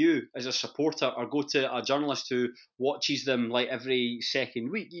come to you as a supporter, or go to a journalist who watches them like every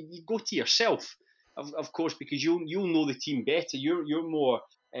second week? You go to yourself, of course, because you'll know the team better. You're more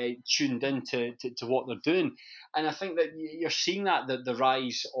tuned in to what they're doing, and I think that you're seeing that the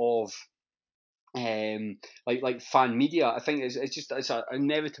rise of like fan media. I think it's an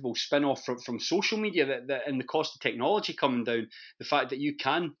inevitable spin-off from social media, that and the cost of technology coming down, the fact that you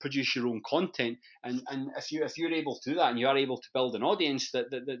can produce your own content, and if you're able to do that and you are able to build an audience,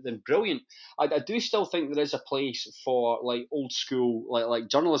 then brilliant. I do still think there is a place for like old school like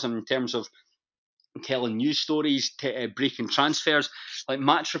journalism in terms of telling news stories, breaking transfers, like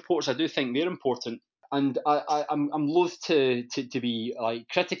match reports. I do think they're important, and I'm loath to be like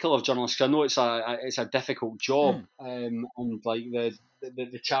critical of journalists, 'cause I know it's a difficult job, Mm. and like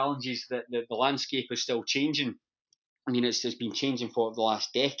the challenges that the landscape is still changing. I mean, it's been changing for the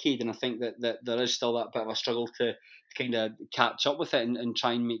last decade, and I think that there is still that bit of a struggle to kind of catch up with it, and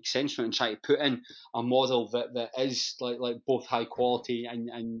try and make sense of it, and try to put in a model that is like both high quality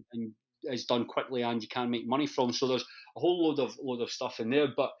and is done quickly and you can make money from. So there's a whole load of stuff in there,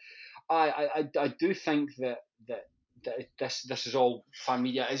 but I do think that that this is all fan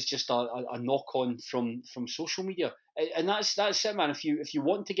media is just a knock on from social media, and that's it, man. If you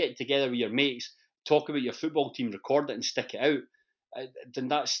want to get together with your mates, talk about your football team, record it and stick it out, then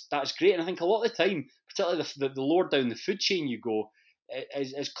that's great. And I think a lot of the time, particularly the lower down the food chain you go,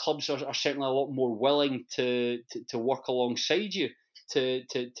 as clubs are certainly a lot more willing to work alongside you to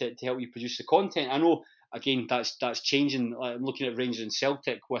help you produce the content. I know, again, that's changing. I'm looking at Rangers and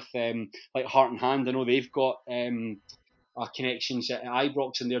Celtic with like Heart and Hand. I know they've got connections at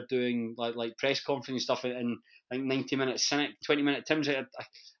Ibrox, and they're doing like press conference stuff in like 90-minute Cynic, 20-minute Tim's. I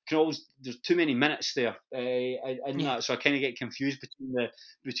can always, there's too many minutes there in Yeah. that, so I kind of get confused between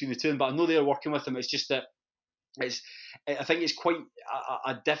the two. But I know they're working with them. It's just that it's I think it's quite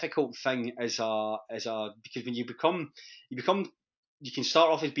a difficult thing as a because when you become you can start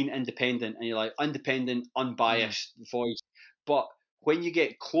off as being independent, and you're like independent, Mm. unbiased voice, but when you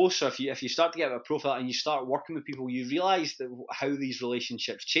get closer, if you start to get a profile and you start working with people, you realise that how these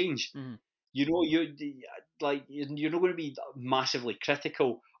relationships change. Mm. You're not going to be massively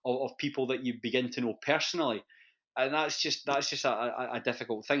critical of people that you begin to know personally, and that's just a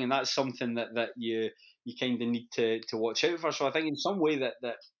difficult thing, and that's something that you kind of need to watch out for. So I think in some way that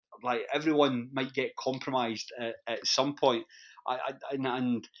like everyone might get compromised at some point.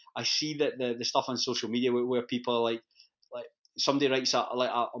 And I see that the stuff on social media where people are like somebody writes a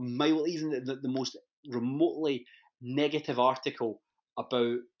mile, even the most remotely negative article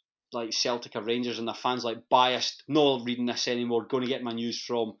about like Celtic or Rangers, and their fans like biased, not reading this anymore, going to get my news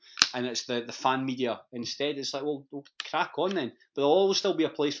from, and it's the fan media instead. It's like, well, crack on then. But there'll always still be a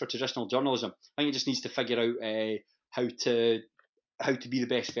place for traditional journalism. I think it just needs to figure out how to how to be the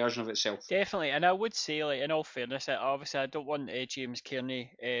best version of itself. Definitely, and I would say, like, in all fairness, obviously I don't want James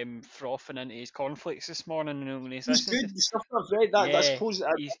Kearney frothing into his cornflakes this morning, when he's He's listening good. to. The stuff I've read, I Yeah, suppose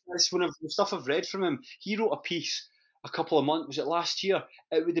he's that's one of the stuff I've read from him. He wrote a piece a couple of months. Was it last year?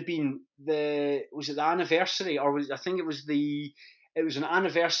 It would have been the anniversary, or I think it was an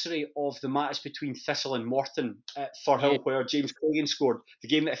anniversary of the match between Thistle and Morton at yeah. Firhill, where James Cleggan scored the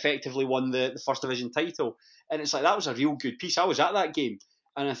game that effectively won the first division title. And it's like that was a real good piece. I was at that game,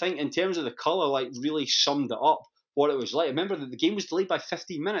 and I think in terms of the colour, like really summed it up what it was like. I remember that the game was delayed by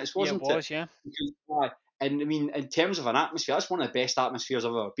 15 minutes, Yeah, it wasn't it? was, yeah. Because, And I mean, in terms of an atmosphere, that's one of the best atmospheres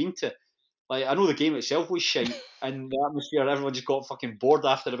I've ever been to. Like, I know the game itself was shite, and the atmosphere, everyone just got fucking bored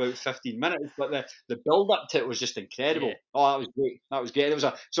after about 15 minutes. But the build up to it was just incredible. Yeah. Oh, that was great. That was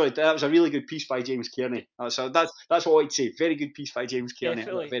great. That was a really good piece by James Kearney. So that's what I'd say. Very good piece by James Kearney.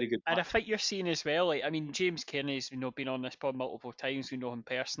 Definitely. Very good. And I think you're seeing as well, like, I mean, James Kearney's, been on this pod multiple times. We know him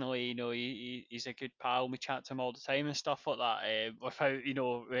personally. He's a good pal. We chat to him all the time and stuff like that.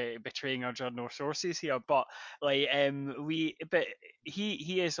 Without, betraying our journal sources here. But like, but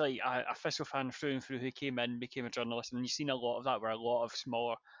he is like a Thistle fan through and through who came in, became a journalist, and you've seen a lot of that where a lot of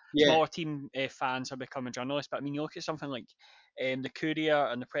Yeah. smaller team fans are becoming journalists. But I mean, you look at something like the Courier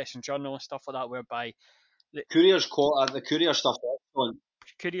and the Press and Journal and stuff like that, whereby The Courier stuff is excellent.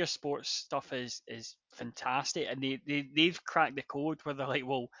 Courier Sports stuff is fantastic, and they've cracked the code where they're like,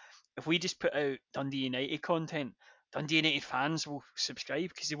 well, if we just put out Dundee United content, Dundee United fans will subscribe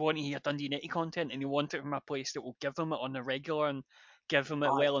because they want to hear Dundee United content and they want it from a place that will give them it on the regular and give them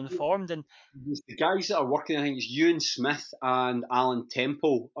it well informed. And The guys that are working, I think it's Ewan Smith and Alan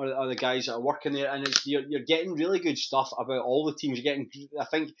Temple are the guys that are working there, and you're getting really good stuff about all the teams. You're getting, I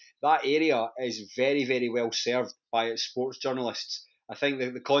think that area is very, very well served by its sports journalists. I think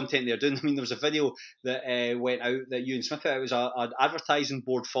the content they're doing. I mean, there was a video that went out that Ewan Smith. It was an advertising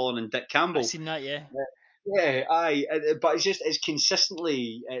board following Dick I've Campbell. seen that, yeah. Yeah, aye, but it's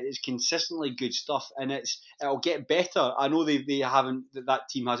consistently good stuff, and it'll get better. I know they haven't that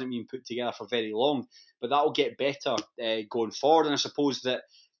team hasn't been put together for very long, but that'll get better going forward. And I suppose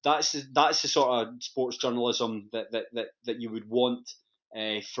that's the sort of sports journalism that you would want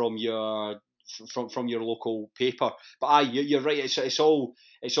from your local paper. But aye, you're right. It's all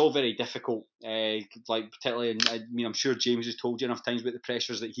very difficult. Like particularly, I mean, I'm sure James has told you enough times about the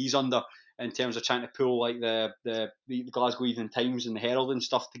pressures that he's under in terms of trying to pull like the Glasgow Evening Times and the Herald and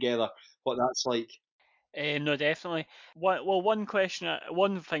stuff together. What that's like. No, definitely. One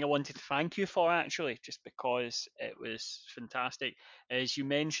thing I wanted to thank you for actually, just because it was fantastic, is you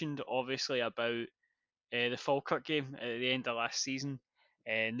mentioned obviously about the Falkirk game at the end of last season.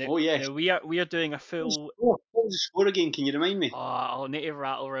 And Oh yes. now we are doing a What was full. the score? What was the score again? Can you remind me? I'll need to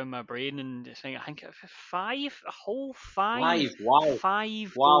rattle around my brain and think. I think it was five, a whole five, Five. Wow.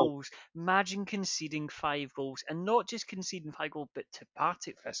 five Wow. goals. Imagine conceding 5 goals, and not just conceding 5 goals, but to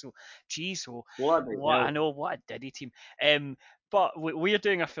Partick Thistle. Geez, so Bloody what I hell. know, what a diddy team. But we are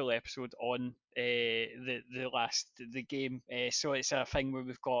doing a full episode on the game. So it's a thing where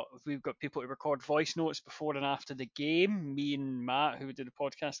we've got people to record voice notes before and after the game. Me and Matt, who we did the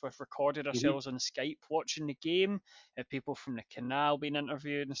podcast with, recorded Mm-hmm. ourselves on Skype watching the game. People from the canal being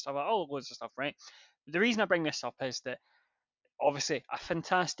interviewed and stuff, like all loads of stuff, right? The reason I bring this up is that obviously a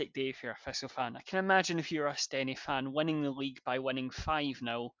fantastic day if you're a Thistle fan. I can imagine if you're a Steny fan winning the league by winning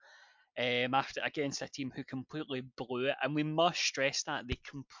 5-0 after against a team who completely blew it, and we must stress that they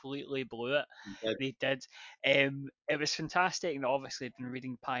completely blew it. They did. It was fantastic, and obviously I've been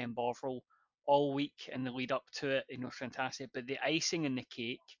reading Pie and Bovril all week in the lead up to it. Fantastic. But the icing in the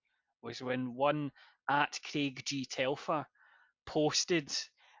cake was when one at Craig G Telfer posted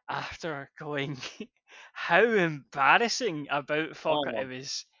after going, how embarrassing about Falkirk. Oh. It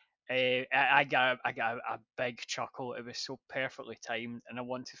was. I got a big chuckle. It was so perfectly timed, and I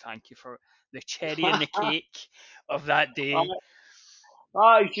want to thank you for the cherry in the cake of that day.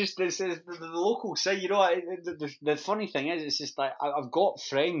 It's just the local side. You know, the funny thing is, it's just like I've got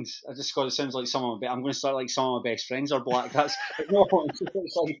friends. I just got it sounds like I'm going to start like some of my best friends are black. That's no.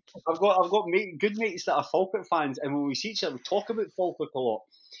 It's like I've got good mates that are Falkirk fans, and when we see each other, we talk about Falkirk a lot.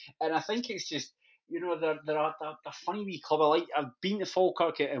 And I think it's just they're funny wee club. I've been to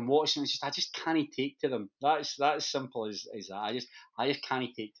Falkirk and watched them. It's just I just can't take to them. That's simple as that. I just can't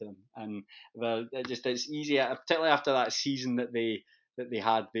take to them, and it's easy. Particularly after that season that they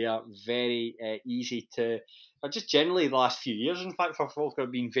had. They are very easy to. Or just generally the last few years, in fact, for Falkirk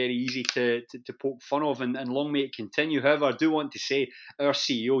have been very easy to poke fun of, and long may it continue. However, I do want to say our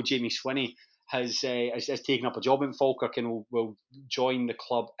CEO Jamie Swinney has taken up a job in Falkirk and will join the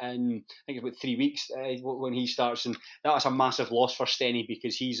club in I think about 3 weeks when he starts, and that was a massive loss for Steny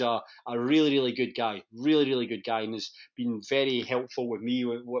because he's a really good guy, really good guy, and has been very helpful with me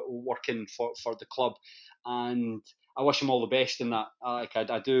working for the club, and I wish him all the best in that. I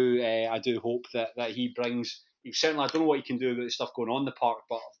do hope that he brings. Certainly, I don't know what he can do about the stuff going on the park,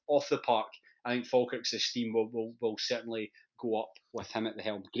 but off the park, I think Falkirk's esteem will certainly go up with him at the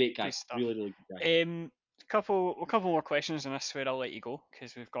helm. Great guy, Good stuff. really good guy. A couple more questions, and I swear I'll let you go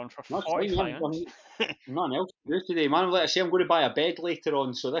because we've gone for That's fine. Yeah, 45 minutes. nothing else to do today, man. Like I say, I'm going to buy a bed later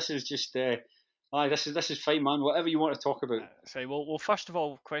on, so this is just Aye, this is fine, man. Whatever you want to talk about. So, well, first of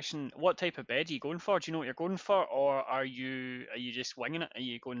all, question: what type of bed are you going for? Do you know what you're going for, or are you just winging it? Are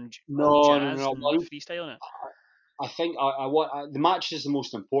you going all No, no, jazz no. and freestyling it? I think I want the match is the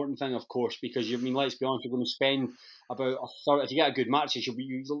most important thing, of course, because you I mean, let's be honest, you're going to spend about a third. If you get a good match,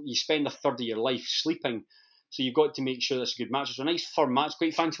 you spend a third of your life sleeping, so you've got to make sure that's a good match. It's a nice firm match,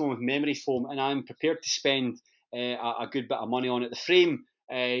 quite fancy one with memory foam, and I'm prepared to spend a good bit of money on it. The frame.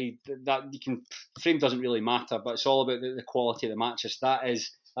 That you can frame doesn't really matter, but it's all about the quality of the matches. That's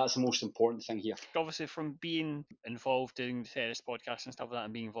the most important thing here. Obviously, from being involved in this podcast and stuff like that,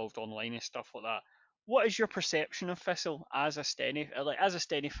 and being involved online and stuff like that, what is your perception of Thistle as a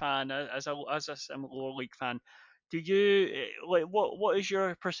Steny fan, as a lower league fan? Do you what is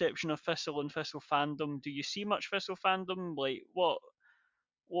your perception of Thistle and Thistle fandom? Do you see much Thistle fandom? Like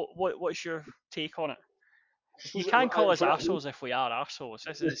what's your take on it? You can call us arseholes if we are arseholes.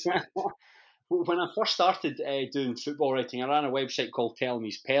 This is When I first started doing football writing, I ran a website called Tell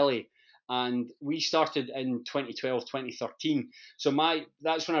Me's Pelly, and we started in 2012, 2013. So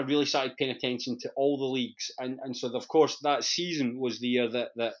that's when I really started paying attention to all the leagues, and so of course that season was the year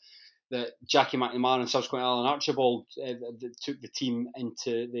that Jackie McNamara and subsequently Alan Archibald took the team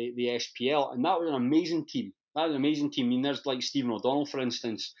into the SPL, and that was an amazing team. That was an amazing team. I mean, there's like Stephen O'Donnell, for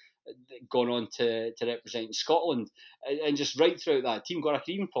instance, gone on to represent Scotland, and just right throughout that team, God, I could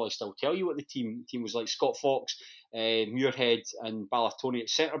even probably still tell you what the team was like. Scott Fox, Muirhead, and Ballatoni at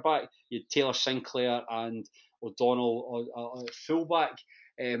centre back. You had Taylor Sinclair and O'Donnell at full back.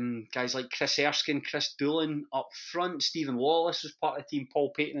 Guys like Chris Erskine, Chris Doolan up front, Stephen Wallace was part of the team,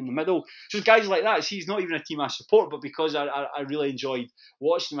 Paul Payton in the middle. So guys like that. See, he's not even a team I support, but because I really enjoyed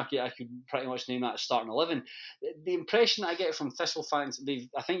watching them, I could pretty much name that as starting 11. The impression that I get from Thistle fans,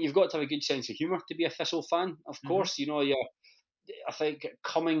 I think you've got to have a good sense of humour to be a Thistle fan. Of course, you know, I think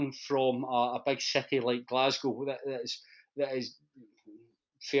coming from a big city like Glasgow, that is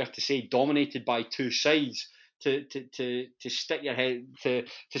fair to say dominated by two sides. To stick your head to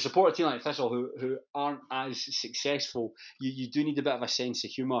support a team like Thistle who aren't as successful, you do need a bit of a sense of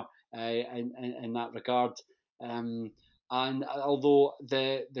humour in that regard. And although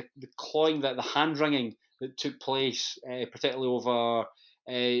the clawing, the hand wringing that took place, particularly over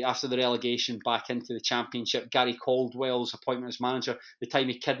after the relegation back into the Championship, Gary Caldwell's appointment as manager, the time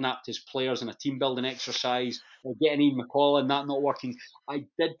he kidnapped his players in a team building exercise, getting Ian McCall and that not working, I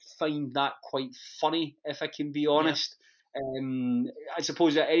did find that quite funny, if I can be honest. I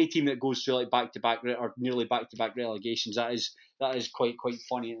suppose that any team that goes through like back to back or nearly back to back relegations, that is quite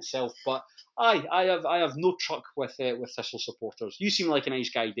funny in itself. But I have no truck with Thistle supporters. You seem like a nice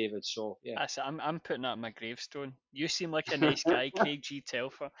guy, David. So yeah. I'm putting that on my gravestone. You seem like a nice guy, Craig G.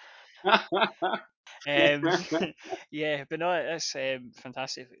 Telfer. Yeah, but no, it's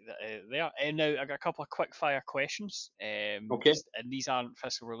fantastic there. Now I got a couple of quick fire questions. Okay. And these aren't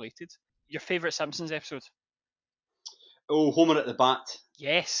Thistle related. Your favourite Simpsons episode? Oh, Homer at the bat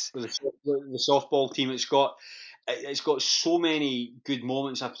Yes. with the softball team. It's got so many good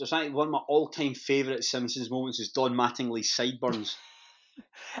moments. I think one of my all-time favourite Simpsons moments is Don Mattingly's sideburns.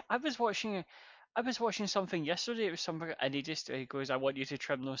 I was watching something yesterday. It was something, and he goes, "I want you to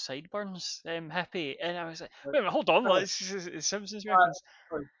trim those sideburns, Happy." And I was like, "Wait a minute, hold on, what? This is a Simpsons reference."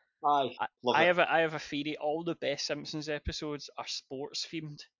 Aye, love it. I have a theory. All the best Simpsons episodes are sports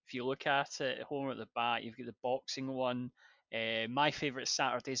themed. If you look at it, Homer at the bat, you've got the boxing one. My favourite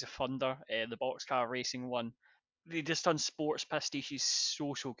Saturdays of Thunder, the boxcar racing one. They just done sports pastiches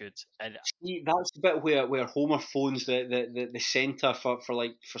so good. And See, that's the bit where Homer phones the centre for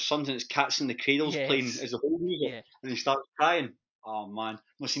something that's Cats in the Cradles playing yes, as the whole music, yeah. and he starts crying. Oh man,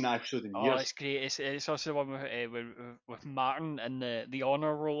 not seen that episode in Oh, years. it's great. It's also the one with Martin and the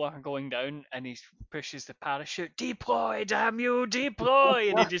honor roller going down, and he pushes the parachute. Deploy, damn you,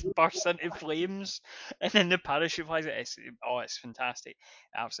 deploy! And he just bursts into flames, and then the parachute flies. It's fantastic.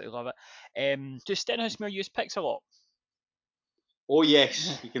 I absolutely love it. Do Stenhousemuir use Pix a lot? Oh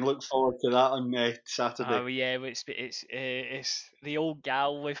yes, you can look forward to that on Saturday. Oh yeah, it's the old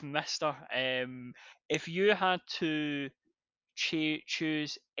gal with Mister. If you had to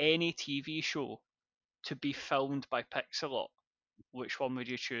choose any TV show to be filmed by Pixelot, which one would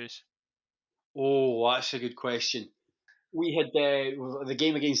you choose? Oh, that's a good question. We had the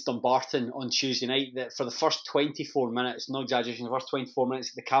game against Dumbarton on Tuesday night. That for the first 24 minutes, no exaggeration, the first 24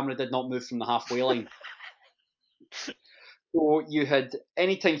 minutes, the camera did not move from the halfway line. So you had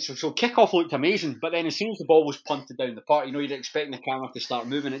any time, so kickoff looked amazing, but then as soon as the ball was punted down the park, you'd expecting the camera to start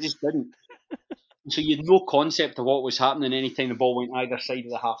moving. It just didn't. So you had no concept of what was happening anytime the ball went either side of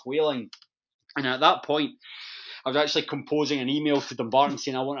the halfway line. And at that point, was actually composing an email to Dumbarton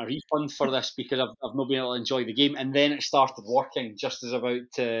saying I want a refund for this because I've not been able to enjoy the game, and then it started working just as about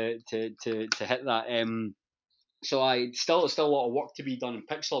to hit that. So I still a lot of work to be done in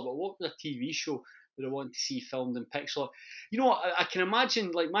Pixel, but what was a TV show that I want to see filmed in Pixel? You know, I can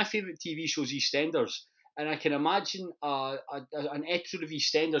imagine like my favourite TV show is EastEnders, and I can imagine an episode of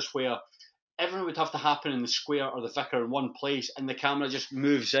EastEnders where everything would have to happen in the square or the vicar in one place, and the camera just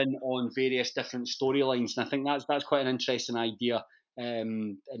moves in on various different storylines. And I think that's quite an interesting idea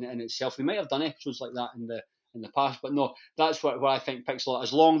in itself. We might have done episodes like that in the past, but no, that's what I think Pixel.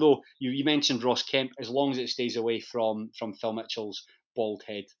 As long though you mentioned Ross Kemp, as long as it stays away from Phil Mitchell's bald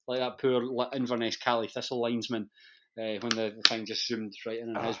head, like that poor Inverness Cali Thistle linesman. When the thing just zoomed right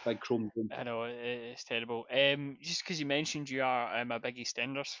in on his big chrome zoom. I know it's terrible. Just because you mentioned you are a big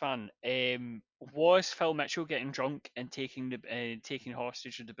EastEnders fan, was Phil Mitchell getting drunk and taking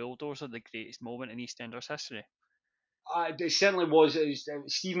hostage of the bulldozer the greatest moment in EastEnders history? It certainly was.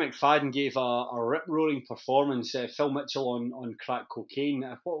 Steve McFadden gave a rip roaring performance. Phil Mitchell on crack cocaine.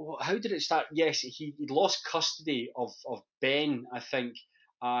 How did it start? Yes, he'd lost custody of Ben, I think,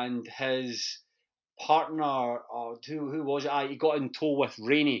 and his partner. Who was it? He got in tow with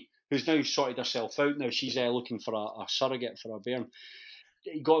Rainey, who's now sorted herself out. Now she's looking for a surrogate for her bairn.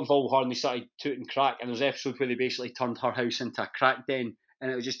 He got involved with her and they started tooting crack. And there was an episode where they basically turned her house into a crack den,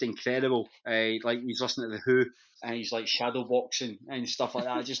 and it was just incredible. Like he's listening to the Who, and he's like shadow boxing and stuff like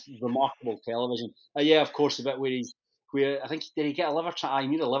that. Just remarkable television. Yeah, of course, the bit where I think did he get a liver? He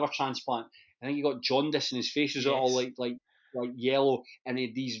needed a liver transplant. I think he got jaundice, and his face was all Yes. like yellow, and he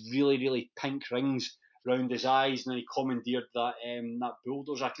had these really pink rings round his eyes, and then he commandeered that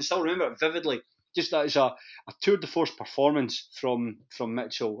bulldozer. I can still remember it vividly. Just that is a tour de force performance from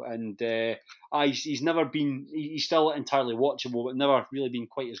Mitchell, and he's never been. He's still entirely watchable, but never really been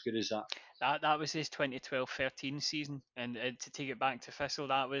quite as good as that. That was his 2012-13 season, and to take it back to Thistle,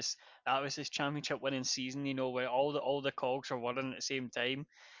 that was his championship winning season. You know, where all the cogs are whirring at the same time.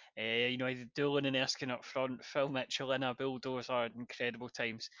 You know, either Doolan and Erskine up front, Phil Mitchell in a bulldozer, incredible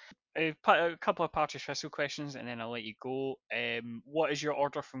times. Put a couple of Partridge Thistle questions, and then I'll let you go. What is your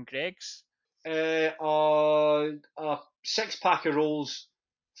order from Greg's? A 6 pack of rolls,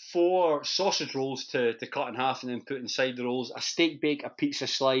 4 sausage rolls to cut in half and then put inside the rolls, a steak bake, a pizza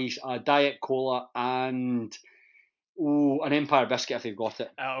slice, a diet cola, and an Empire biscuit if they've got it.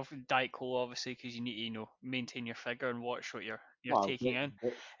 Diet Cola, obviously, because you need to, maintain your figure and watch what you're Wow, taking in.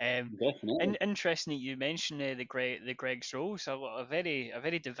 Um, definitely. Interesting that you mentioned the Greg's rolls, a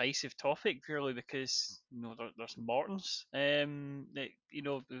very divisive topic purely because there's Morton's that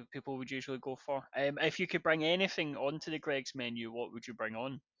people would usually go for. If you could bring anything onto the Greg's menu, what would you bring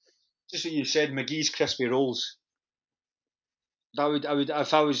on? Just what you said, McGee's crispy rolls. I would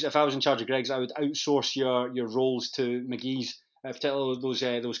if I was in charge of Greg's, I would outsource your rolls to McGee's.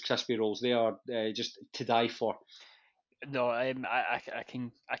 Particularly those crispy rolls, they are just to die for. No, I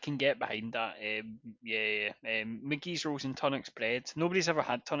can get behind that. Yeah, yeah. McGee's rolls and Tunnock's bread. Nobody's ever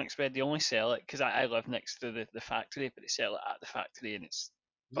had Tunnock's bread. They only sell it because I live next to the factory, but they sell it at the factory, and it's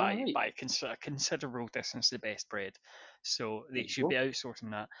All by right, by a considerable distance the best bread. So there they you should be go. outsourcing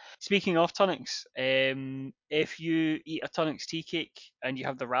that. Speaking of Tunnock's, if you eat a Tunnock's tea cake and you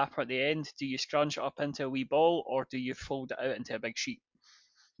have the wrapper at the end, do you scrunch it up into a wee ball or do you fold it out into a big sheet?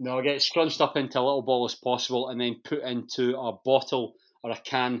 No, I get it scrunched up into a little ball as possible, and then put into a bottle or a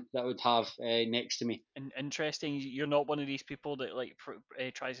can that I would have next to me. Interesting. You're not one of these people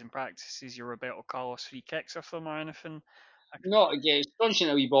that tries and practices your Roberto Carlos free kicks off them or anything. No, I get it scrunched in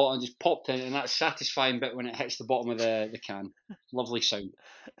a wee bottle and just popped in, and that satisfying bit when it hits the bottom of the can. Lovely sound.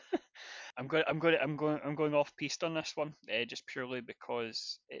 I'm going off piste on this one, just purely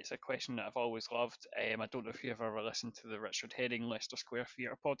because it's a question that I've always loved. I don't know if you've ever listened to the Richard Herring Leicester Square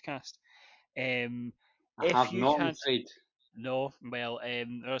Theatre podcast. Um, I if have you not, I'm had afraid. no, well,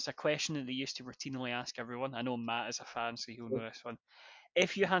 there's a question that they used to routinely ask everyone. I know Matt is a fan, so he'll know this one.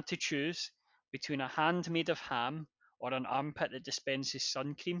 If you had to choose between a hand made of ham or an armpit that dispenses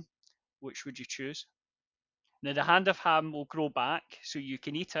sun cream, which would you choose? Now, the hand of ham will grow back, so you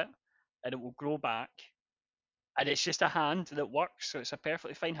can eat it, and it will grow back. And it's just a hand that works, so it's a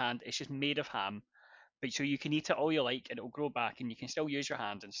perfectly fine hand. It's just made of ham, but so you can eat it all you like, and it will grow back, and you can still use your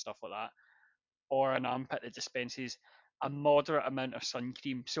hand and stuff like that. Or an armpit that dispenses a moderate amount of sun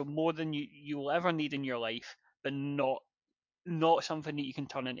cream, so more than you will ever need in your life, but not something that you can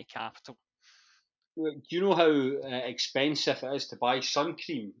turn into capital. Do you know how expensive it is to buy sun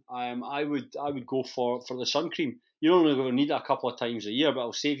cream? I would go for the sun cream. You're only going to need it a couple of times a year, but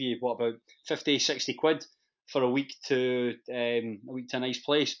it'll save you what about 50, 60 quid for a week to a nice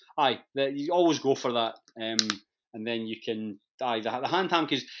place. You always go for that. and then you can the hand ham,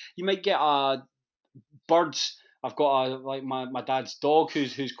 because you might get birds. I've got my dad's dog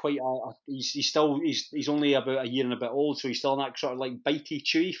who's quite he's only about a year and a bit old, so he's still in that sort of like bitey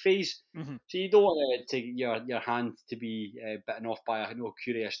chewy phase. Mm-hmm. So you don't want your hand to be bitten off by a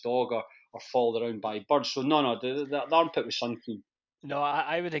curious dog or followed around by birds. So no, the armpit with sun cream. No,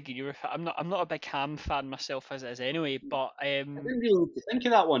 I would agree with it. I'm not a big ham fan myself as it is anyway, but I didn't really need to think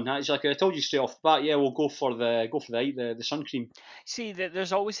of that one. Actually, like I told you straight off the bat, yeah, we'll go for the sun cream. see,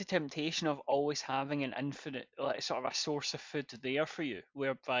 there's always the temptation of always having an infinite, like, sort of a source of food there for you,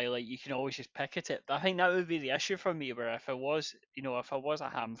 whereby like you can always just pick at it. But I think that would be the issue for me, where if I was, if I was a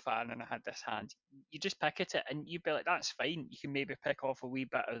ham fan and I had this hand, you just pick at it and you'd be like, that's fine. You can maybe pick off a wee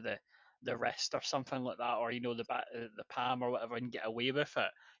bit of the wrist or something like that, or the palm or whatever, and get away with it.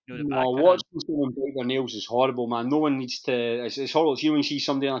 The back No, of the hand. watching someone break their nails is horrible, man. No one needs to. It's horrible. It's you when you see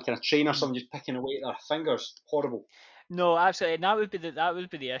somebody like in a train or something just picking away at their fingers. Horrible. No, absolutely, and that would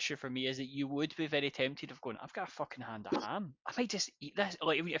be the issue for me, is that you would be very tempted of going, I've got a fucking hand of ham. I might just eat this.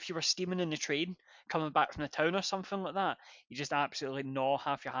 Like if you were steaming in the train coming back from the town or something like that, you just absolutely gnaw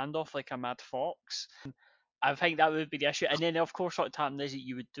half your hand off like a mad fox. I think that would be the issue. And then of course what happened is that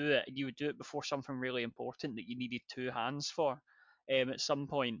you would do it, and you would do it before something really important that you needed two hands for, at some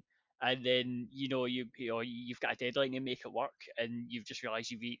point. And then you've got a deadline to make it work, and you've just realised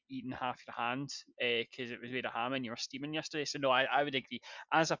you've eaten half your hand because it was made of ham and you were steaming yesterday. So no, I would agree.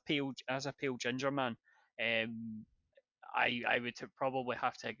 As a pale ginger man, I would probably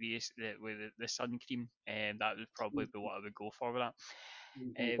have to agree with the sun cream, and that would probably be what I would go for with that.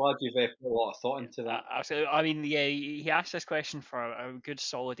 I'm Uh, glad you've put a lot of thought into that. I mean, yeah, he asked this question for a good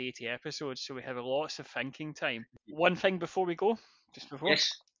solid 80 episodes, so we have lots of thinking time. One thing before we go, just before, Yes.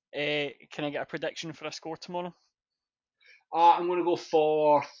 can I get a prediction for a score tomorrow? I'm going to go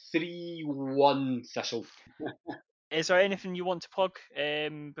for 3-1 Thistle. Is there anything you want to plug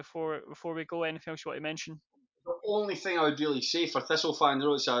before we go? Anything else you want to mention? The only thing I would really say for Thistle fans, I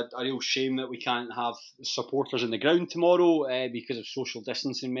know it's a real shame that we can't have supporters in the ground tomorrow because of social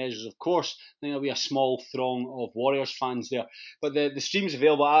distancing measures, of course. I think there'll be a small throng of Warriors fans there. But the stream's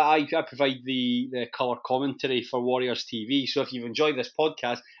available. I provide the colour commentary for Warriors TV. So if you've enjoyed this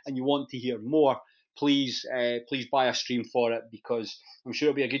podcast and you want to hear more, please buy a stream for it, because I'm sure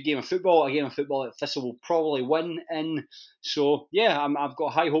it'll be a good game of football, a game of football that Thistle will probably win in. So yeah, I've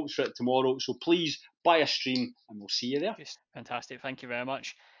got high hopes for it tomorrow. So please buy a stream, and we'll see you there. Just fantastic. Thank you very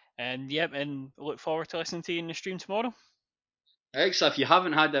much. And yep, and look forward to listening to you in the stream tomorrow. Excellent. If you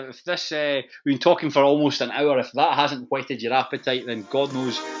haven't had it, if this we've been talking for almost an hour, if that hasn't whetted your appetite, then God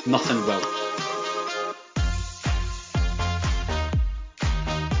knows nothing will.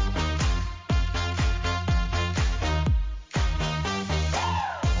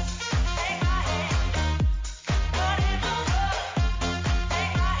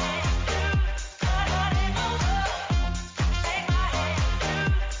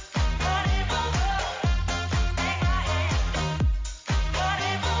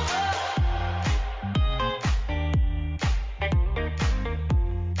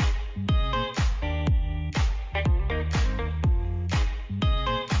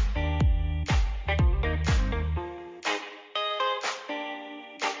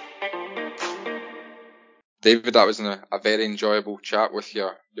 David, that was a very enjoyable chat with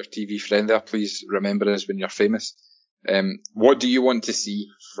your TV friend there. Please remember us when you're famous. What do you want to see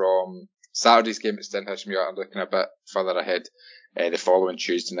from Saturday's game at Stenhousemuir? I'm looking a bit further ahead, the following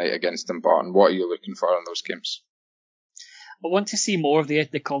Tuesday night against Dumbarton. What are you looking for in those games? I want to see more of the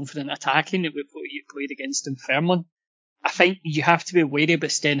confident attacking that we played against Dunfermline. I think you have to be wary about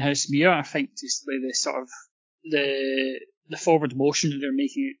Stenhousemuir. I think just with the sort of the forward motion that they're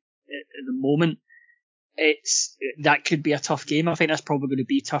making at the moment, that could be a tough game. I think that's probably going to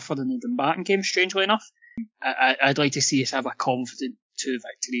be tougher than the Dumbarton game, strangely enough. I'd like to see us have a confident 2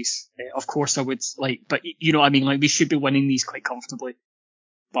 victories. Of course I would but you know what I mean, we should be winning these quite comfortably.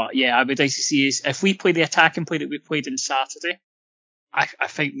 But yeah, I would like to see us, if we play the attacking play that we played on Saturday, I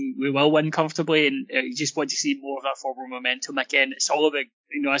think we will win comfortably, and you just want to see more of that forward momentum again. It's all about,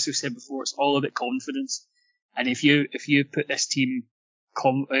 as we've said before, it's all about confidence. And if you put this team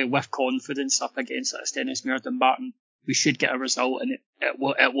with confidence up against Stenhousemuir Dumbarton, we should get a result, and it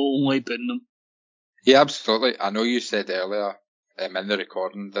will only boon them. Yeah, absolutely. I know you said earlier in the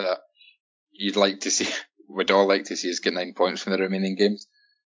recording that we'd all like to see us get 9 points from the remaining games.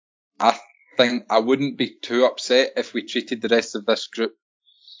 I think I wouldn't be too upset if we treated the rest of this group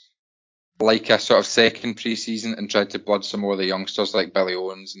like a sort of second pre-season and tried to blood some more of the youngsters like Billy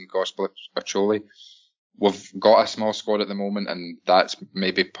Owens and Gospel Acholi. We've got a small squad at the moment, and that's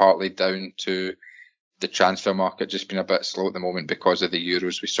maybe partly down to the transfer market just been a bit slow at the moment because of the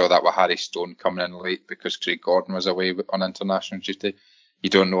Euros. We saw that with Harry Stone coming in late because Craig Gordon was away on international duty. You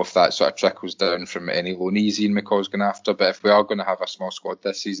don't know if that sort of trickles down from any loanees Ian McCall's going after, but if we are going to have a small squad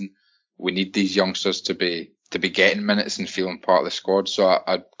this season, we need these youngsters to be getting minutes and feeling part of the squad. So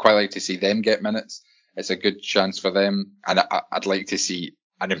I'd quite like to see them get minutes. It's a good chance for them, and I'd like to see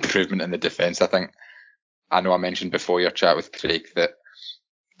an improvement in the defence. I know I mentioned before your chat with Craig that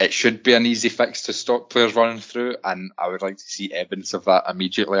it should be an easy fix to stop players running through, and I would like to see evidence of that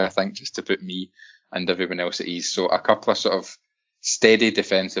immediately, I think, just to put me and everyone else at ease. So a couple of sort of steady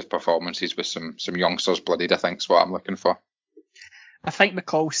defensive performances with some youngsters bloodied, I think, is what I'm looking for. I think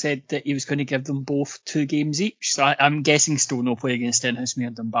McCall said that he was going to give them both 2 games each, so I'm guessing Stone will play against Stenhousemuir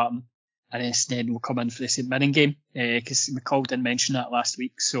and Dumbarton, and then Sneddon will come in for the St Mirren game, because McCall didn't mention that last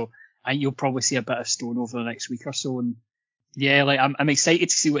week, so I think you'll probably see a bit of Stone over the next week or so, and yeah, like I'm excited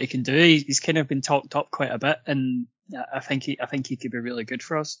to see what he can do. He's kind of been talked up quite a bit, and I think he could be really good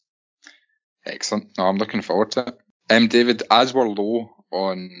for us. Excellent. No, I'm looking forward to it. David, as we're low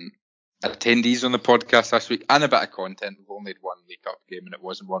on attendees on the podcast last week and a bit of content, we've only had one League Cup game and it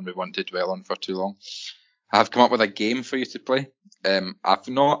wasn't one we wanted to dwell on for too long. I have come up with a game for you to play. I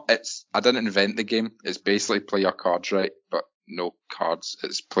didn't invent the game. It's basically play your cards right, but no cards.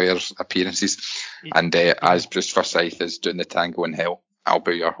 It's players' appearances. And as Bruce Forsyth is doing the tango in hell, I'll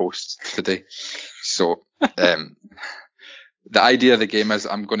be your host today. So the idea of the game is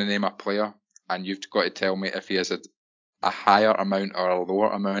I'm going to name a player, and you've got to tell me if he has a higher amount or a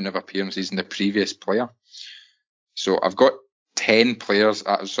lower amount of appearances than the previous player. So I've got 10 players.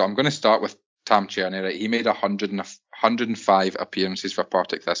 So I'm going to start with Tam Tierney. Right? He made 105 appearances for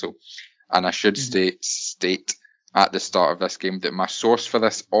Partick Thistle. And I should state at the start of this game that my source for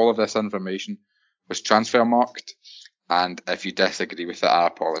all of this information was Transfermarkt. And if you disagree with it, I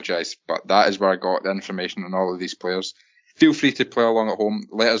apologise. But that is where I got the information on all of these players. Feel free to play along at home.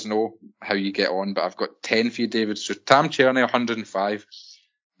 Let us know how you get on. But I've got 10 for you, David. So Tam Tierney, 105.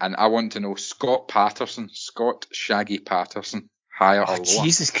 And I want to know Scott Shaggy Patterson, higher or lower?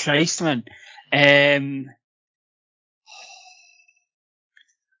 Jesus Christ, man.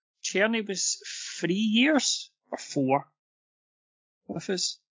 Tierney was 3 years or 4 with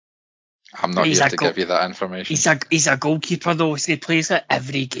us. I'm not here to give you that information. He's a goalkeeper though, so he plays it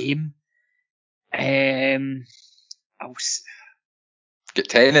every game. Get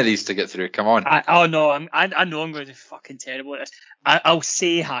 10 of these to get through. Come on. I know I'm going to be fucking terrible at this. I'll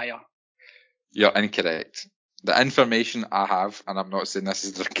say higher. You're incorrect. The information I have, and I'm not saying this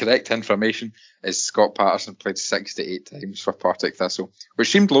is the correct information, is Scott Patterson played 68 times for Partick Thistle,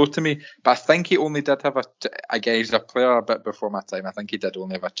 which seemed low to me, but I think he only did have again, he's a player a bit before my time. I think he did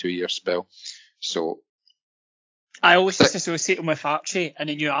only have a 2-year spell. So I always just associate him with Archie, and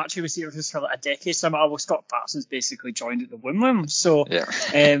I knew Archie was here for like a decade, so Scott Patterson's basically joined at the Wim. So, yeah.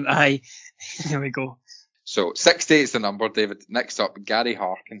 There we go. So 68 is the number, David. Next up, Gary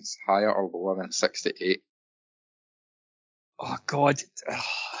Harkins, higher or lower than 68? Oh God.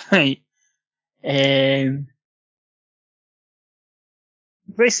 Right. Let's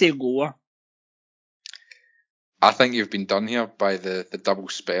say lower. I think you've been done here by the double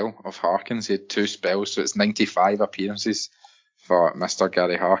spell of Harkins. He had 2 spells, so it's 95 appearances for Mr.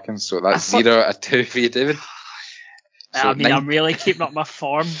 Gary Harkins. So that's 0 a 2 for you, David. So I'm really keeping up my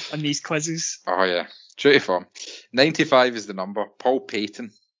form on these quizzes. Oh yeah, true to form. 95 is the number. Paul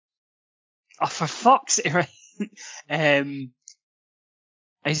Payton. Oh, for fuck's sake, right? I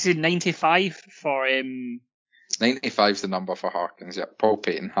said 95 for 95 is the number for Harkins. Yeah, Paul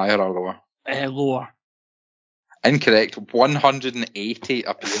Payton, higher or lower? Lower. Incorrect. 180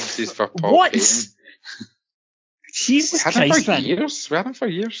 appearances for Paul Payton. Jesus Christ, man. We had him for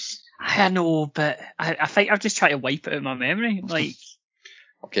years. I know, but I think I'm just trying to wipe it out of my memory. Like,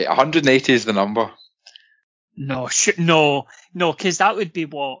 okay, 180 is the number. No, because that would be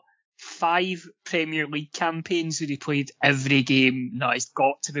what? 5 Premier League campaigns where he played every game. No, it's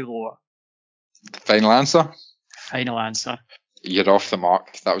got to be lower. Final answer? Final answer. You're off the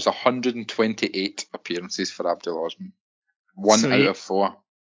mark. That was 128 appearances for Abdul Osman. 1 out of 4.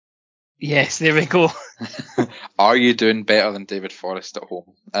 Yes, there we go. Are you doing better than David Forrest at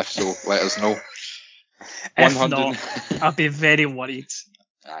home? If so, let us know. If not, I'd be very worried.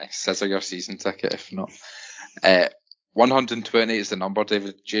 Aye, scissor your season ticket if not. 120 is the number,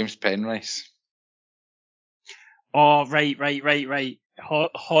 David. James Penrice. Oh, right.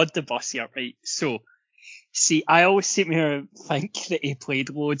 Hold the bus here, right. So, see, I always seem to think that he played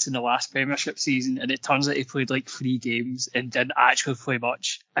loads in the last Premiership season, and it turns out he played like 3 games and didn't actually play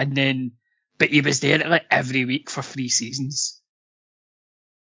much. But he was there like every week for 3 seasons.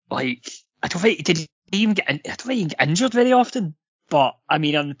 Like, I don't think, did he I don't think he get injured very often. But, I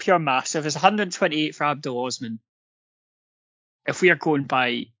mean, on the pure maths, if it's 128 for Abdul Osman, if we are going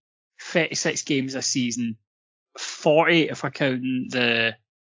by 36 games a season, 40 if we're counting the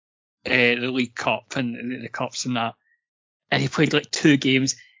League Cup and the Cups and that, and he played like 2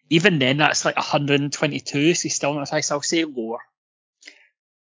 games, even then that's like 122, so he's still not high, so I'll say lower.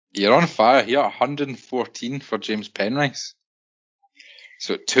 You're on fire here, 114 for James Penrice.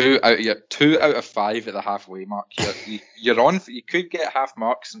 So 2 out of 5 at the halfway mark. You're on. You could get half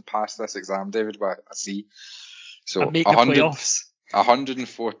marks and pass this exam, David, with a C. So And make the playoffs.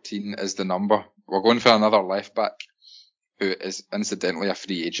 114 is the number. We're going for another left back, who is incidentally a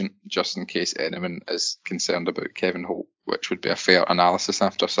free agent, just in case anyone is concerned about Kevin Holt, which would be a fair analysis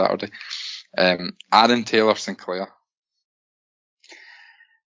after Saturday. Aaron Taylor-Sinclair.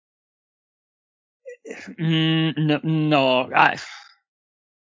 No.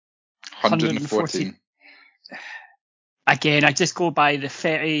 114. Again, I just go by the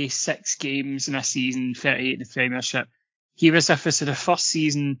 36 games in a season, 38 in the Premiership. He was with us for the first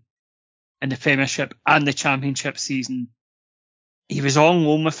season in the Premiership and the Championship season. He was on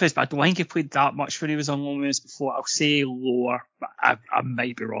loan with us, but I don't think he played that much when he was on loan with us before. I'll say lower, but I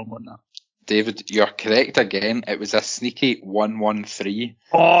might be wrong on that. David, you're correct again. It was a sneaky 113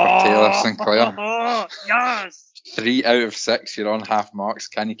 for Taylor-Sinclair. Yes! 3 out of 6, you're on half marks.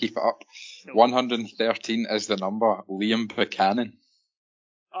 Can you keep it up? No. 113 is the number. Liam Buchanan.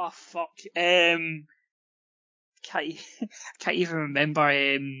 Oh, fuck. Can't even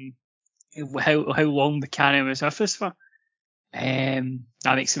remember how long Buchanan was with us for.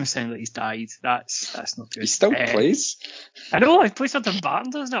 That makes him sound like he's died. That's not good. He still plays. I know, he plays for Dumbarton,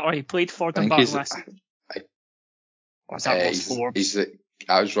 doesn't it? Or he played for Dumbarton last season. Or was that Ross Forbes?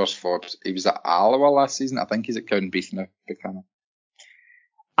 That was Ross Forbes. He was at Alloa last season. I think he's at Cowdenbeath now, Buchanan.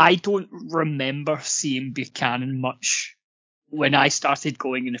 I don't remember seeing Buchanan much when I started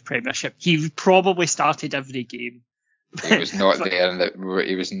going in the Premiership. He probably started every game. He was not there.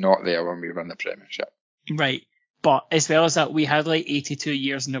 He was not there when we were in the Premiership. Right. But as well as that, we had like 82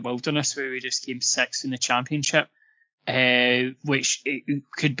 years in the wilderness where we just came 6th in the Championship, which it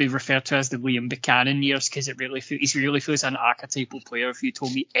could be referred to as the Liam Buchanan years because he really feels an archetypal player. If you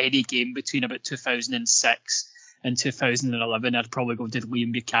told me any game between about 2006 and 2011, I'd probably go to the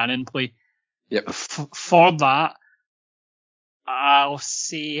Liam Buchanan play. Yep. For that, I'll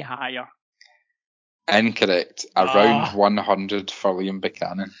say higher. Incorrect. Around 100 for Liam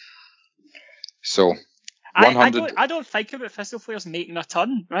Buchanan. So... I don't think about Thistle players making a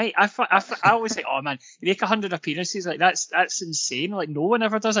ton, right? I always say, oh man, you make 100 appearances, like that's insane. Like no one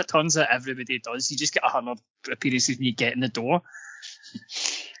ever does it. Turns out everybody does. You just get 100 appearances when you get in the door.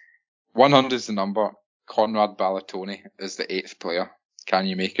 100 is the number. Conrad Ballatoni is the 8th player. Can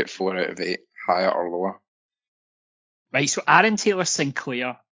you make it 4 out of 8, higher or lower? Right, so Aaron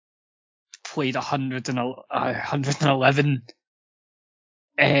Taylor-Sinclair played 111.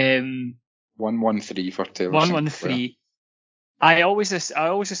 113 for Taylor 113. I always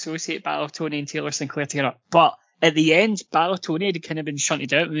associate Ballatoni and Taylor-Sinclair together, but at the end, Ballatoni had kind of been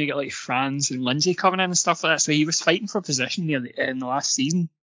shunted out when we got like Franz and Lindsay coming in and stuff like that. So he was fighting for position in the last season.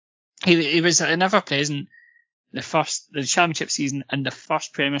 He was an ever present the Championship season and the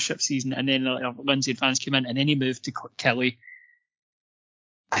first Premiership season, and then Lindsay and Franz came in, and then he moved to Kelly.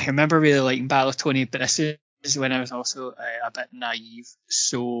 I remember really liking Ballatoni, but this is when I was also a bit naive.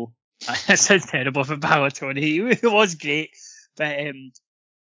 So. That sounds terrible for Ballatoni. It was great, but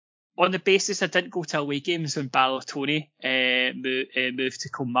on the basis I didn't go to away games when Ballatoni moved to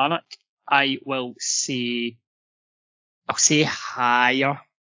Kilmarnock, I'll say higher.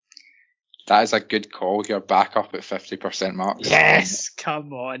 That is a good call. You're back up at 50% marks. Yes,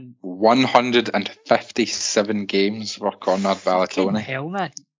 come on. 157 games for Conrad Ballatoni. Hell,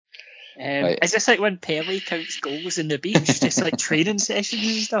 man. Right. Is this like when Pelé counts goals in the beach, just like training sessions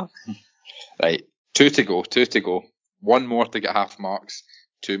and stuff? Right, 2 to go. 1 more to get half marks,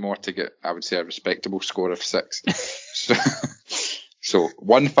 2 more to get, I would say, a respectable score of 6. So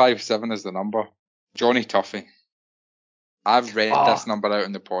 157 is the number. Johnny Tuffy. I've read this number out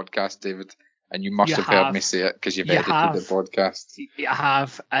in the podcast, David, and you must have heard me say it because you've edited the podcast. I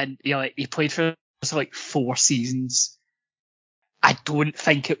have, and he played for us like 4 seasons. I don't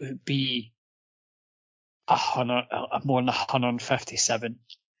think it would be more than 157.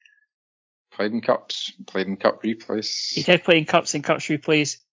 Played in cup replays. He did play in cups and cups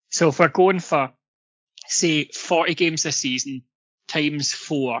replays. So if we're going for, say, 40 games this season times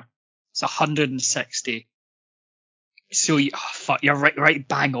 4, it's 160. So you're right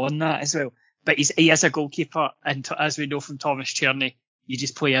bang on that as well. But he is a goalkeeper, and as we know from Thomas Cherney, you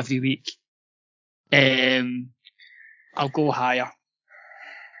just play every week. I'll go higher.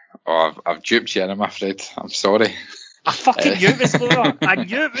 Oh, I've duped you in, I'm afraid. I'm sorry. I fucking knew it was lower. I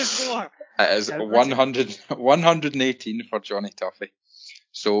knew it was lower. It is 118 for Johnny Tuffy.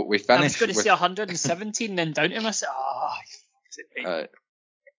 So we I was finish going to with... say 117, then down to myself.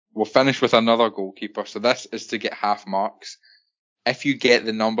 We'll finish with another goalkeeper. So this is to get half marks. If you get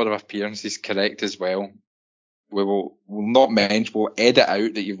the number of appearances correct as well, we'll edit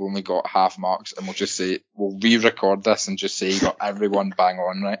out that you've only got half marks, and we'll just say, we'll re-record this and just say you got everyone bang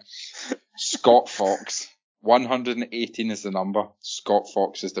on, right? Scott Fox. 118 is the number. Scott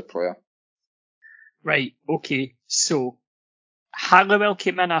Fox is the player. Right, okay. So, Halliwell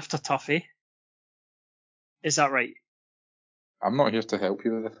came in after Tuffy. Is that right? I'm not here to help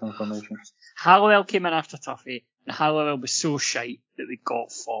you with this information. Halliwell came in after Tuffy, and Halliwell was so shite that we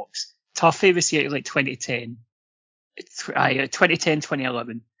got Fox. Tuffy was here like 2010.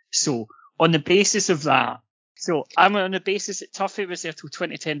 2011. So, on the basis of that, I'm on the basis that Tuffy was there till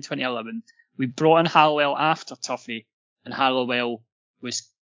 2010, 2011. We brought in Halliwell after Tuffy, and Halliwell was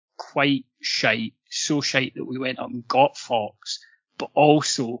quite shite, so shite that we went up and got Fox. But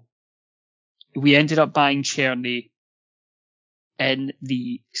also, we ended up buying Cherney in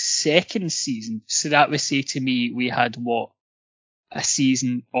the second season. So that would say to me we had a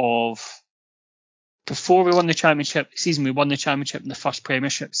season of... Before we won the championship season, we won the championship in the first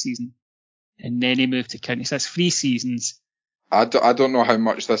Premiership season. And then he moved to county. So that's 3 seasons. I don't know how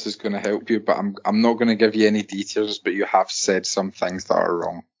much this is going to help you, but I'm not going to give you any details, but you have said some things that are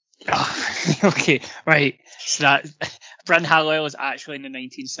wrong. Okay, right. So that Bryn Halliwell is actually in the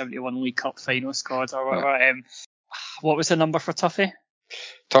 1971 League Cup final squad or whatever. Yeah. What was the number for Tuffy?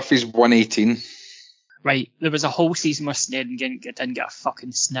 Tuffy's 118. Right. There was a whole season where Snedden didn't get a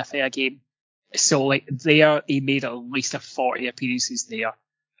fucking sniff of a game. So like there, he made at least 40 appearances there,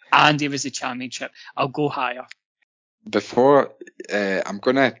 and he was the championship. I'll go higher. Before, I'm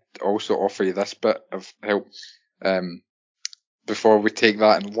going to also offer you this bit of help. Before we take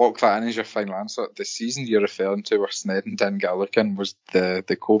that and lock that in as your final answer, the season you're referring to where Snedden didn't get a look in was the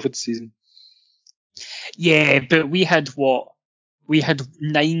COVID season. Yeah, but we had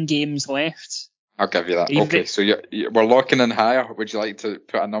 9 games left. I'll give you that. Okay, so we're locking in higher. Would you like to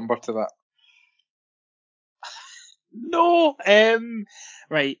put a number to that? No.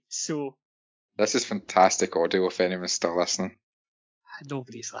 Right. So this is fantastic audio. If anyone's still listening,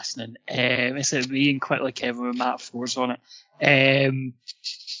 nobody's listening. It's me and Quickly Kevin with Matt Fours on it.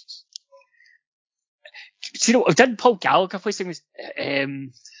 So, you know, didn't Paul Gallagher play things?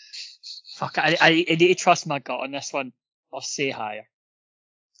 Fuck, I need to trust my gut on this one. I'll say higher.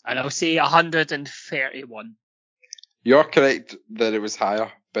 And I'll say 131. You're correct that it was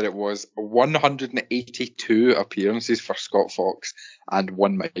higher, but it was 182 appearances for Scott Fox and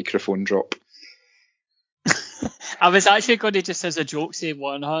 1 microphone drop. I was actually going to just as a joke say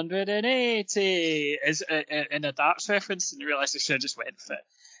 180 is in a darts reference, and realised I should have just went for it.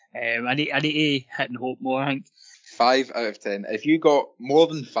 I need to hit and hope more, I think. 5 out of 10. If you got more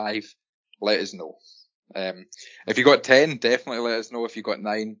than 5, let us know. If you got 10, definitely let us know. If you got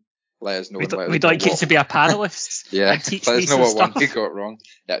 9, let us know. We'd like you to be a panelist. Yeah, and teach let us know what stuff. one you got wrong.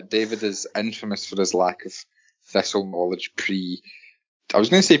 Yeah, David is infamous for his lack of Thistle knowledge I was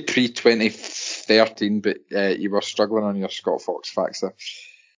going to say pre-2013, but you were struggling on your Scott Fox facts there.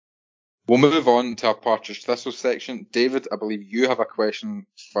 We'll move on to our Partridge Thistle section. David, I believe you have a question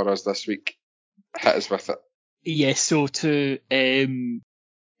for us this week. Hit us with it. Yes, so to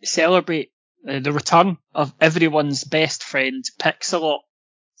celebrate the return of everyone's best friend, Pixelot,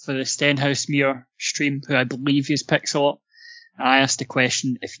 for the Stenhousemuir stream, who I believe is Pixelot, I asked the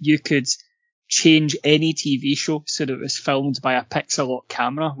question, if you could change any TV show so that it was filmed by a Pixelot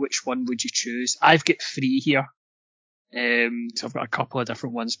camera, which one would you choose? I've got 3 here. So I've got a couple of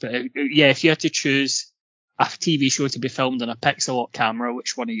different ones, but yeah, if you had to choose a TV show to be filmed on a Pixelot camera,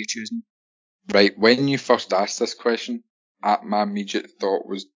 which one are you choosing? Right, when you first asked this question, my immediate thought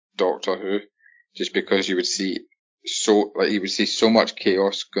was Doctor Who, just because you would see so much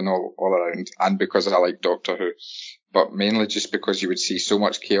chaos going all around, and because I like Doctor Who, but mainly just because you would see so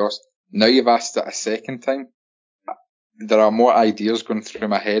much chaos. Now you've asked it a second time, there are more ideas going through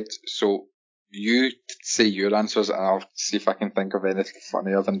my head, so you say your answers and I'll see if I can think of anything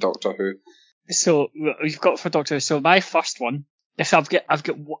funnier than Doctor Who. So we've got for Doctor Who. So my first one, if I've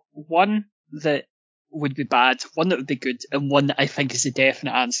got one that would be bad, one that would be good, and one that I think is a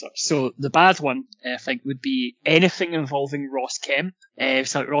definite answer. So the bad one, I think, would be anything involving Ross Kemp.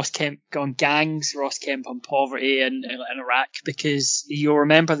 So Ross Kemp on gangs, Ross Kemp on poverty in Iraq, because you'll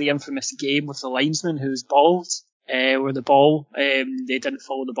remember the infamous game with the linesman who was bald. where the ball, they didn't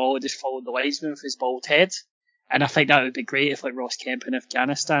follow the ball, they just followed the linesman with his bald head. And I think that would be great if like Ross Kemp in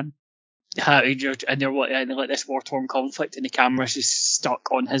Afghanistan and they're like this war-torn conflict and the camera's just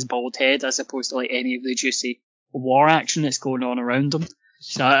stuck on his bald head as opposed to like any of the juicy war action that's going on around him.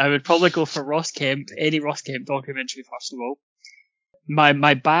 So I would probably go for Ross Kemp, any Ross Kemp documentary first of all. My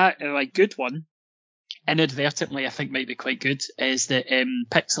good one, inadvertently I think might be quite good, is that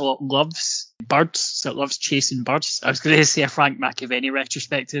Pixelot loves birds, so it loves chasing birds. I was going to say a Frank McAvenny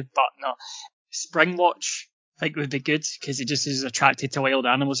retrospective, but no. Springwatch I think would be good because he just is attracted to wild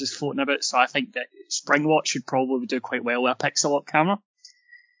animals just floating about. So I think that Springwatch should probably do quite well with a Pixelot camera.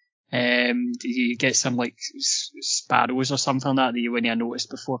 You get some like sparrows or something like that you wouldn't have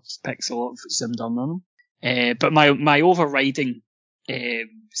noticed before Pixelot zoomed in on them. But my overriding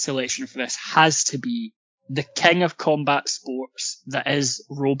selection for this has to be the king of combat sports that is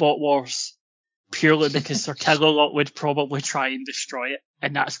Robot Wars. Purely because Sir Killalot would probably try and destroy it,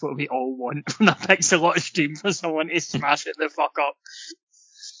 and that's what we all want from a Pixelot stream, for someone to smash it the fuck up.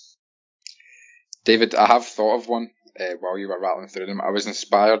 David, I have thought of one while you were rattling through them. I was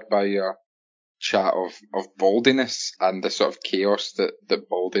inspired by your chat of baldiness and the sort of chaos that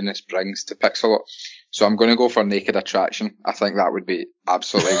baldiness brings to Pixelot. So I'm going to go for Naked Attraction. I think that would be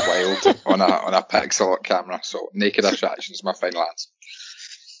absolutely wild on a Pixelot camera. So Naked Attraction is my final answer.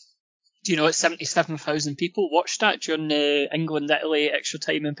 Do you know 77,000 people watched that during the England-Italy extra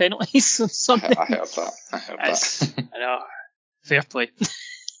time and penalties on Sunday? I heard that. I know. Fair play.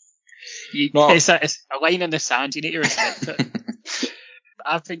 It's a line in the sand. You need to respect it.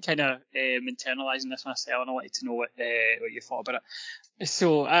 I've been kind of internalising this myself, and I wanted to know what you thought about it.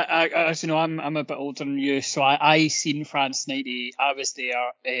 So, as you know, I'm a bit older than you, so I seen France '98. I was there,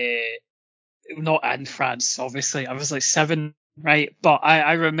 not in France, obviously. I was like 7. Right, but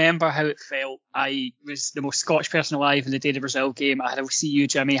I remember how it felt. I was the most Scottish person alive in the day of the Brazil game. I had a CU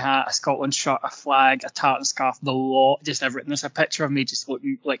Jimmy hat, a Scotland shirt, a flag, a tartan scarf, the lot, just everything. There's a picture of me just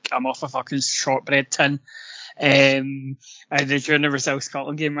looking like I'm off a fucking shortbread tin. And during the Brazil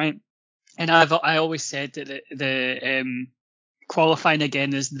Scotland game, right? And I always said that the qualifying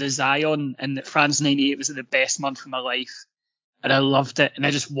again is the Zion, and that France '98 was the best month of my life, and I loved it, and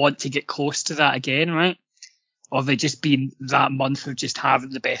I just want to get close to that again, right? Of it just being that month of just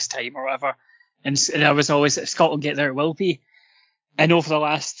having the best time or whatever. And I was always, if Scotland get there, it will be. And over the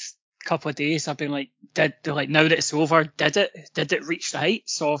last couple of days, I've been like, now that it's over, did it reach the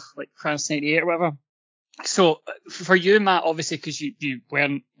heights of like France '98 or whatever? So for you, Matt, obviously, because you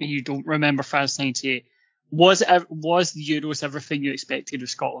don't remember France '98, was the Euros everything you expected with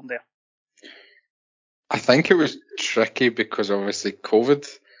Scotland there? I think it was tricky because obviously COVID.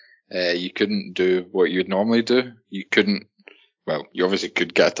 You couldn't do what you'd normally do. You obviously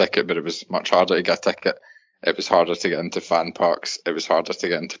could get a ticket, but it was much harder to get a ticket. It was harder to get into fan parks. It was harder to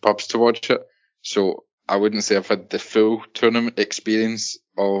get into pubs to watch it. So I wouldn't say I've had the full tournament experience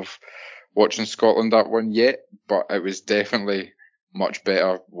of watching Scotland at one yet, but it was definitely much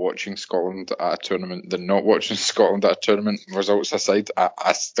better watching Scotland at a tournament than not watching Scotland at a tournament. Results aside,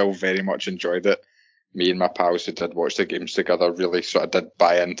 I still very much enjoyed it. Me and my pals who did watch the games together really sort of did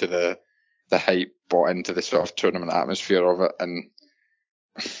buy into the hype, bought into the sort of tournament atmosphere of it. And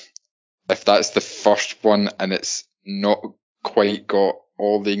if that's the first one and it's not quite got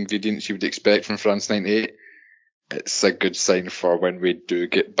all the ingredients you would expect from France '98, it's a good sign for when we do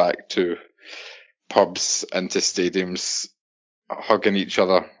get back to pubs, into stadiums, hugging each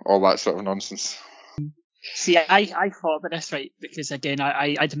other, all that sort of nonsense. See, I thought about this, right, because again,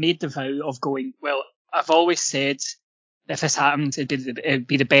 I'd made the vow of going, well, I've always said if this happened, it'd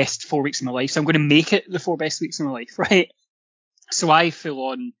be the best 4 weeks of my life. So I'm going to make it the 4 best weeks of my life, right? So I full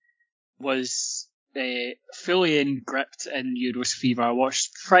on was fully gripped in Euros fever. I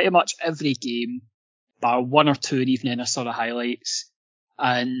watched pretty much every game, bar 1 or 2 an evening. I saw the highlights,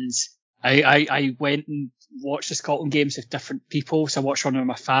 and I went and watched the Scotland games with different people. So I watched one with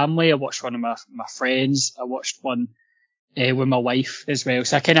my family, I watched one with my friends, I watched one with my wife as well.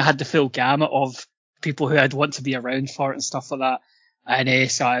 So I kind of had the full gamut of people who I'd want to be around for it and stuff like that.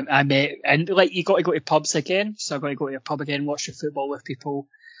 And so I met, and like you got to go to pubs again. So I got to go to a pub again, watch the football with people.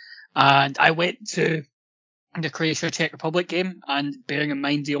 And I went to the Croatia-Czech Republic game, and bearing in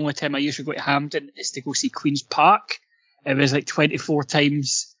mind the only time I usually go to Hampden is to go see Queen's Park. It was like 24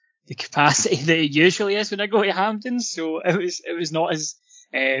 times the capacity that it usually is when I go to Hampden, so it was not as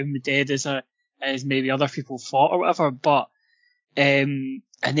dead as maybe other people thought or whatever. But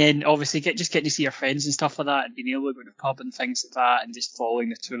and then obviously just getting to see your friends and stuff like that, and being able to go to the pub and things like that, and just following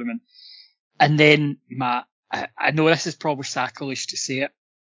the tournament. And then Matt, I know this is probably sacrilege to say it,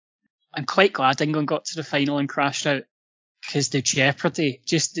 I'm quite glad England got to the final and crashed out, because the jeopardy,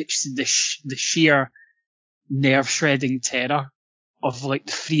 just the sheer nerve-shredding terror of like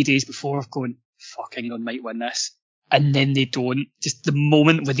the 3 days before of going, fuck, England might win this, and then they don't. Just the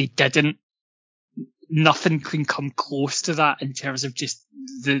moment where they didn't, nothing can come close to that in terms of just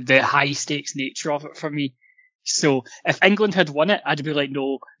the high stakes nature of it for me. So if England had won it, I'd be like,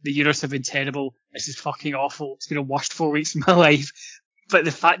 no, the Euros have been terrible. This is fucking awful. It's been the worst 4 weeks of my life. But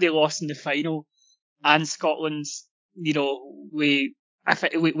the fact they lost in the final, and Scotland, you know, we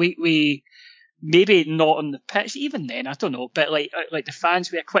maybe not on the pitch, even then, I don't know, but like the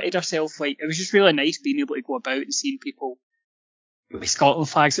fans, we acquitted ourselves. Like, it was just really nice being able to go about and seeing people with Scotland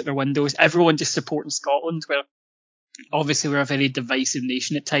flags at their windows, everyone just supporting Scotland, where obviously we're a very divisive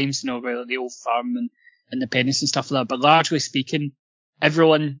nation at times, you know, where the Old Firm and independence and stuff like that, but largely speaking,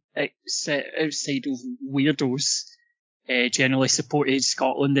 everyone outside of weirdos generally supported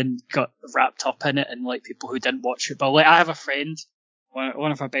Scotland and got wrapped up in it, and like people who didn't watch football. Like, I have a friend,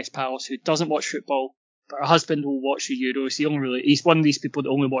 one of our best pals, who doesn't watch football, but her husband will watch the Euros. He's one of these people that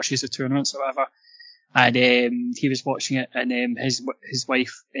only watches the tournaments or whatever. And he was watching it, and his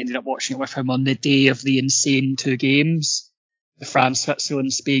wife ended up watching it with him on the day of the insane 2 games, the France,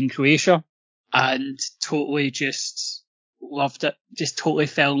 Switzerland, Spain, Croatia, and totally just loved it. Just totally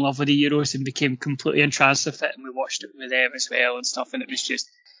fell in love with the Euros and became completely entranced with it. And we watched it with them as well and stuff. And it was just,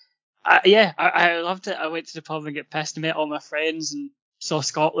 I loved it. I went to the pub and got pissed and met all my friends and saw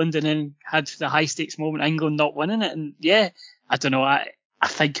Scotland, and then had the high stakes moment, England not winning it. And yeah, I don't know. I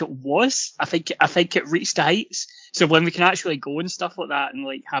think it was. I think it reached the heights. So when we can actually go and stuff like that and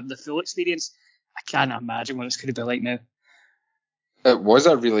like have the full experience, I can't imagine what it's going to be like now. It was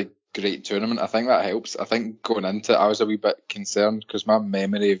a really great tournament. I think that helps. I think going into it, I was a wee bit concerned because my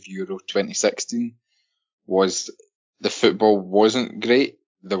memory of Euro 2016 was the football wasn't great.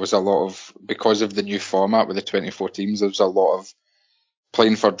 There was a lot of, because of the new format with the 24 teams, there was a lot of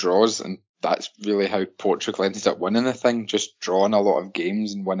playing for draws, and that's really how Portugal ended up winning the thing, just drawing a lot of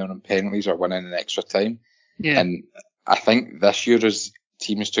games and winning on penalties or winning in extra time. Yeah. And I think this Euro's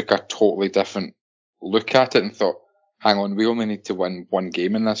teams took a totally different look at it and thought, hang on, we only need to win 1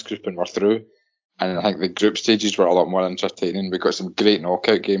 game in this group and we're through. And I think the group stages were a lot more entertaining. We got some great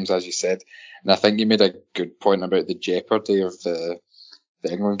knockout games, as you said. And I think you made a good point about the jeopardy of the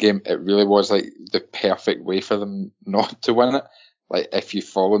England game. It really was like the perfect way for them not to win it. Like, if you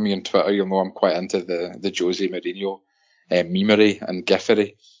follow me on Twitter, you'll know I'm quite into the Jose Mourinho memery and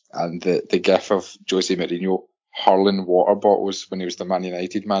giffery. And the gif of Jose Mourinho hurling water bottles when he was the Man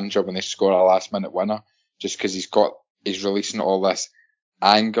United manager when they score a last minute winner, just because he's releasing all this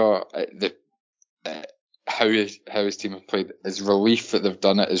anger, how his team have played, his relief that they've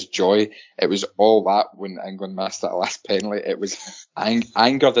done it, his joy. It was all that when England missed that last penalty. It was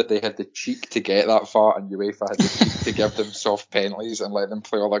anger that they had the cheek to get that far, and UEFA had the cheek to give them soft penalties and let them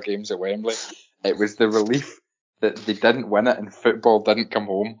play all their games at Wembley. It was the relief that they didn't win it and football didn't come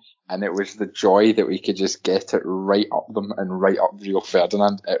home, and it was the joy that we could just get it right up them and right up Rio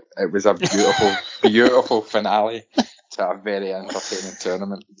Ferdinand. It was a beautiful, beautiful finale to a very entertaining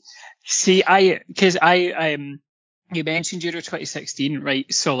tournament. See, you mentioned Euro 2016,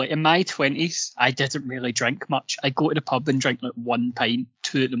 right? So, like, in my 20s, I didn't really drink much. I go to the pub and drink like 1 pint,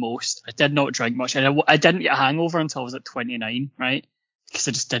 2 at the most. I did not drink much, and I didn't get a hangover until I was at 29, right? Because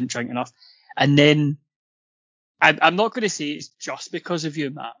I just didn't drink enough. And then, I'm not going to say it's just because of you,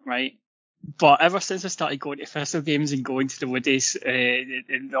 Matt, right? But ever since I started going to Thistle games and going to the Woodies,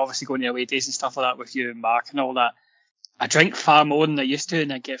 and obviously going to away days and stuff like that with you and Mark and all that, I drink far more than I used to,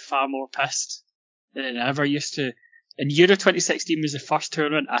 and I get far more pissed than I ever used to. And Euro 2016 was the first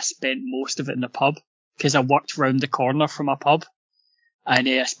tournament I spent most of it in the pub, because I worked round the corner from a pub, and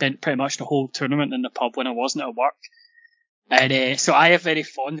I spent pretty much the whole tournament in the pub when I wasn't at work. And so I have very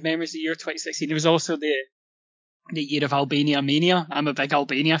fond memories of Euro 2016. It was also the year of Albania Mania. I'm a big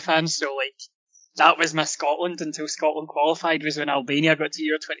Albania fan, so like that was my Scotland until Scotland qualified, was when Albania got to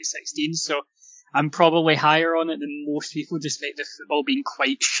Euro 2016. So I'm probably higher on it than most people, despite the football being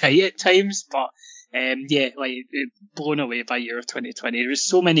quite shite at times. But blown away by Euro 2020. There was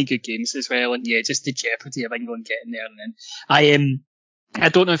so many good games as well, and yeah, just the jeopardy of England getting there. And then I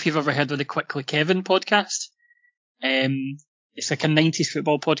don't know if you've ever heard of the Quickly Kevin podcast. It's like a 90s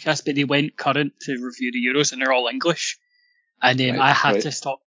football podcast, but they went current to review the Euros, and they're all English. And I had to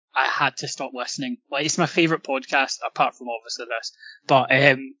stop. I had to stop listening. Like, it's my favourite podcast, apart from obviously this. But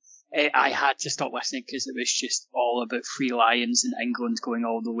I had to stop listening because it was just all about Three Lions and England going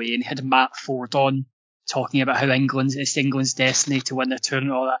all the way. And had Matt Ford on talking about how it's England's destiny to win the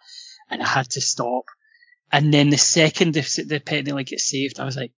tournament and all that. And I had to stop. And then the second the penalty gets saved, I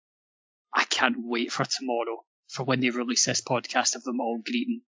was like, I can't wait for tomorrow, for when they release this podcast of them all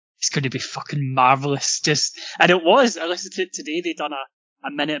greeting. It's going to be fucking marvellous. And it was. I listened to it today. They done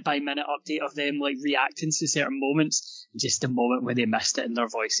a minute by minute update of them like reacting to certain moments. Just the moment where they missed it in their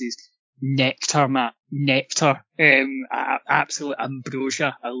voices. Nectar, Matt. Nectar. Absolute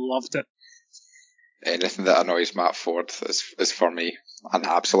ambrosia. I loved it. Anything that annoys Matt Ford is for me an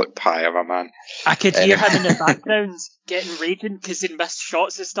absolute pie of a man. I could hear him in the background getting raging because he missed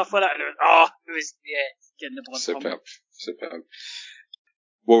shots and stuff like that. And it was getting the blood Superb.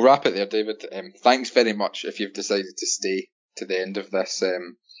 We'll wrap it there, David. Thanks very much if you've decided to stay to the end of this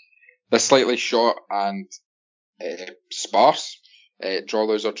slightly short and sparse Draw,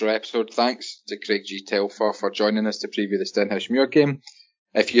 Lose or Draw episode. Thanks to Craig G. Telfer for joining us to preview the Stenhousemuir game.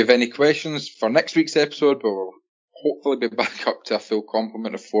 If you have any questions for next week's episode, where we'll hopefully be back up to a full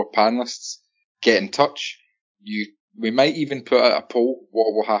complement of 4 panellists, get in touch. We might even put out a poll.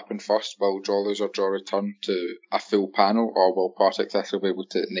 What will happen first? Will Draw, Lose or Draw return to a full panel, or will Partick Thistle be able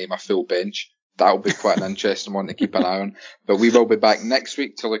to name a full bench? That'll be quite an interesting one to keep an eye on. But we will be back next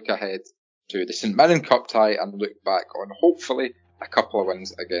week to look ahead to the St Mirren Cup tie and look back on hopefully a couple of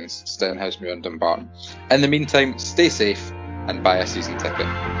wins against Stenhousemuir and Dumbarton. In the meantime, stay safe and buy a season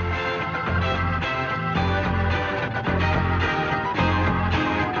ticket.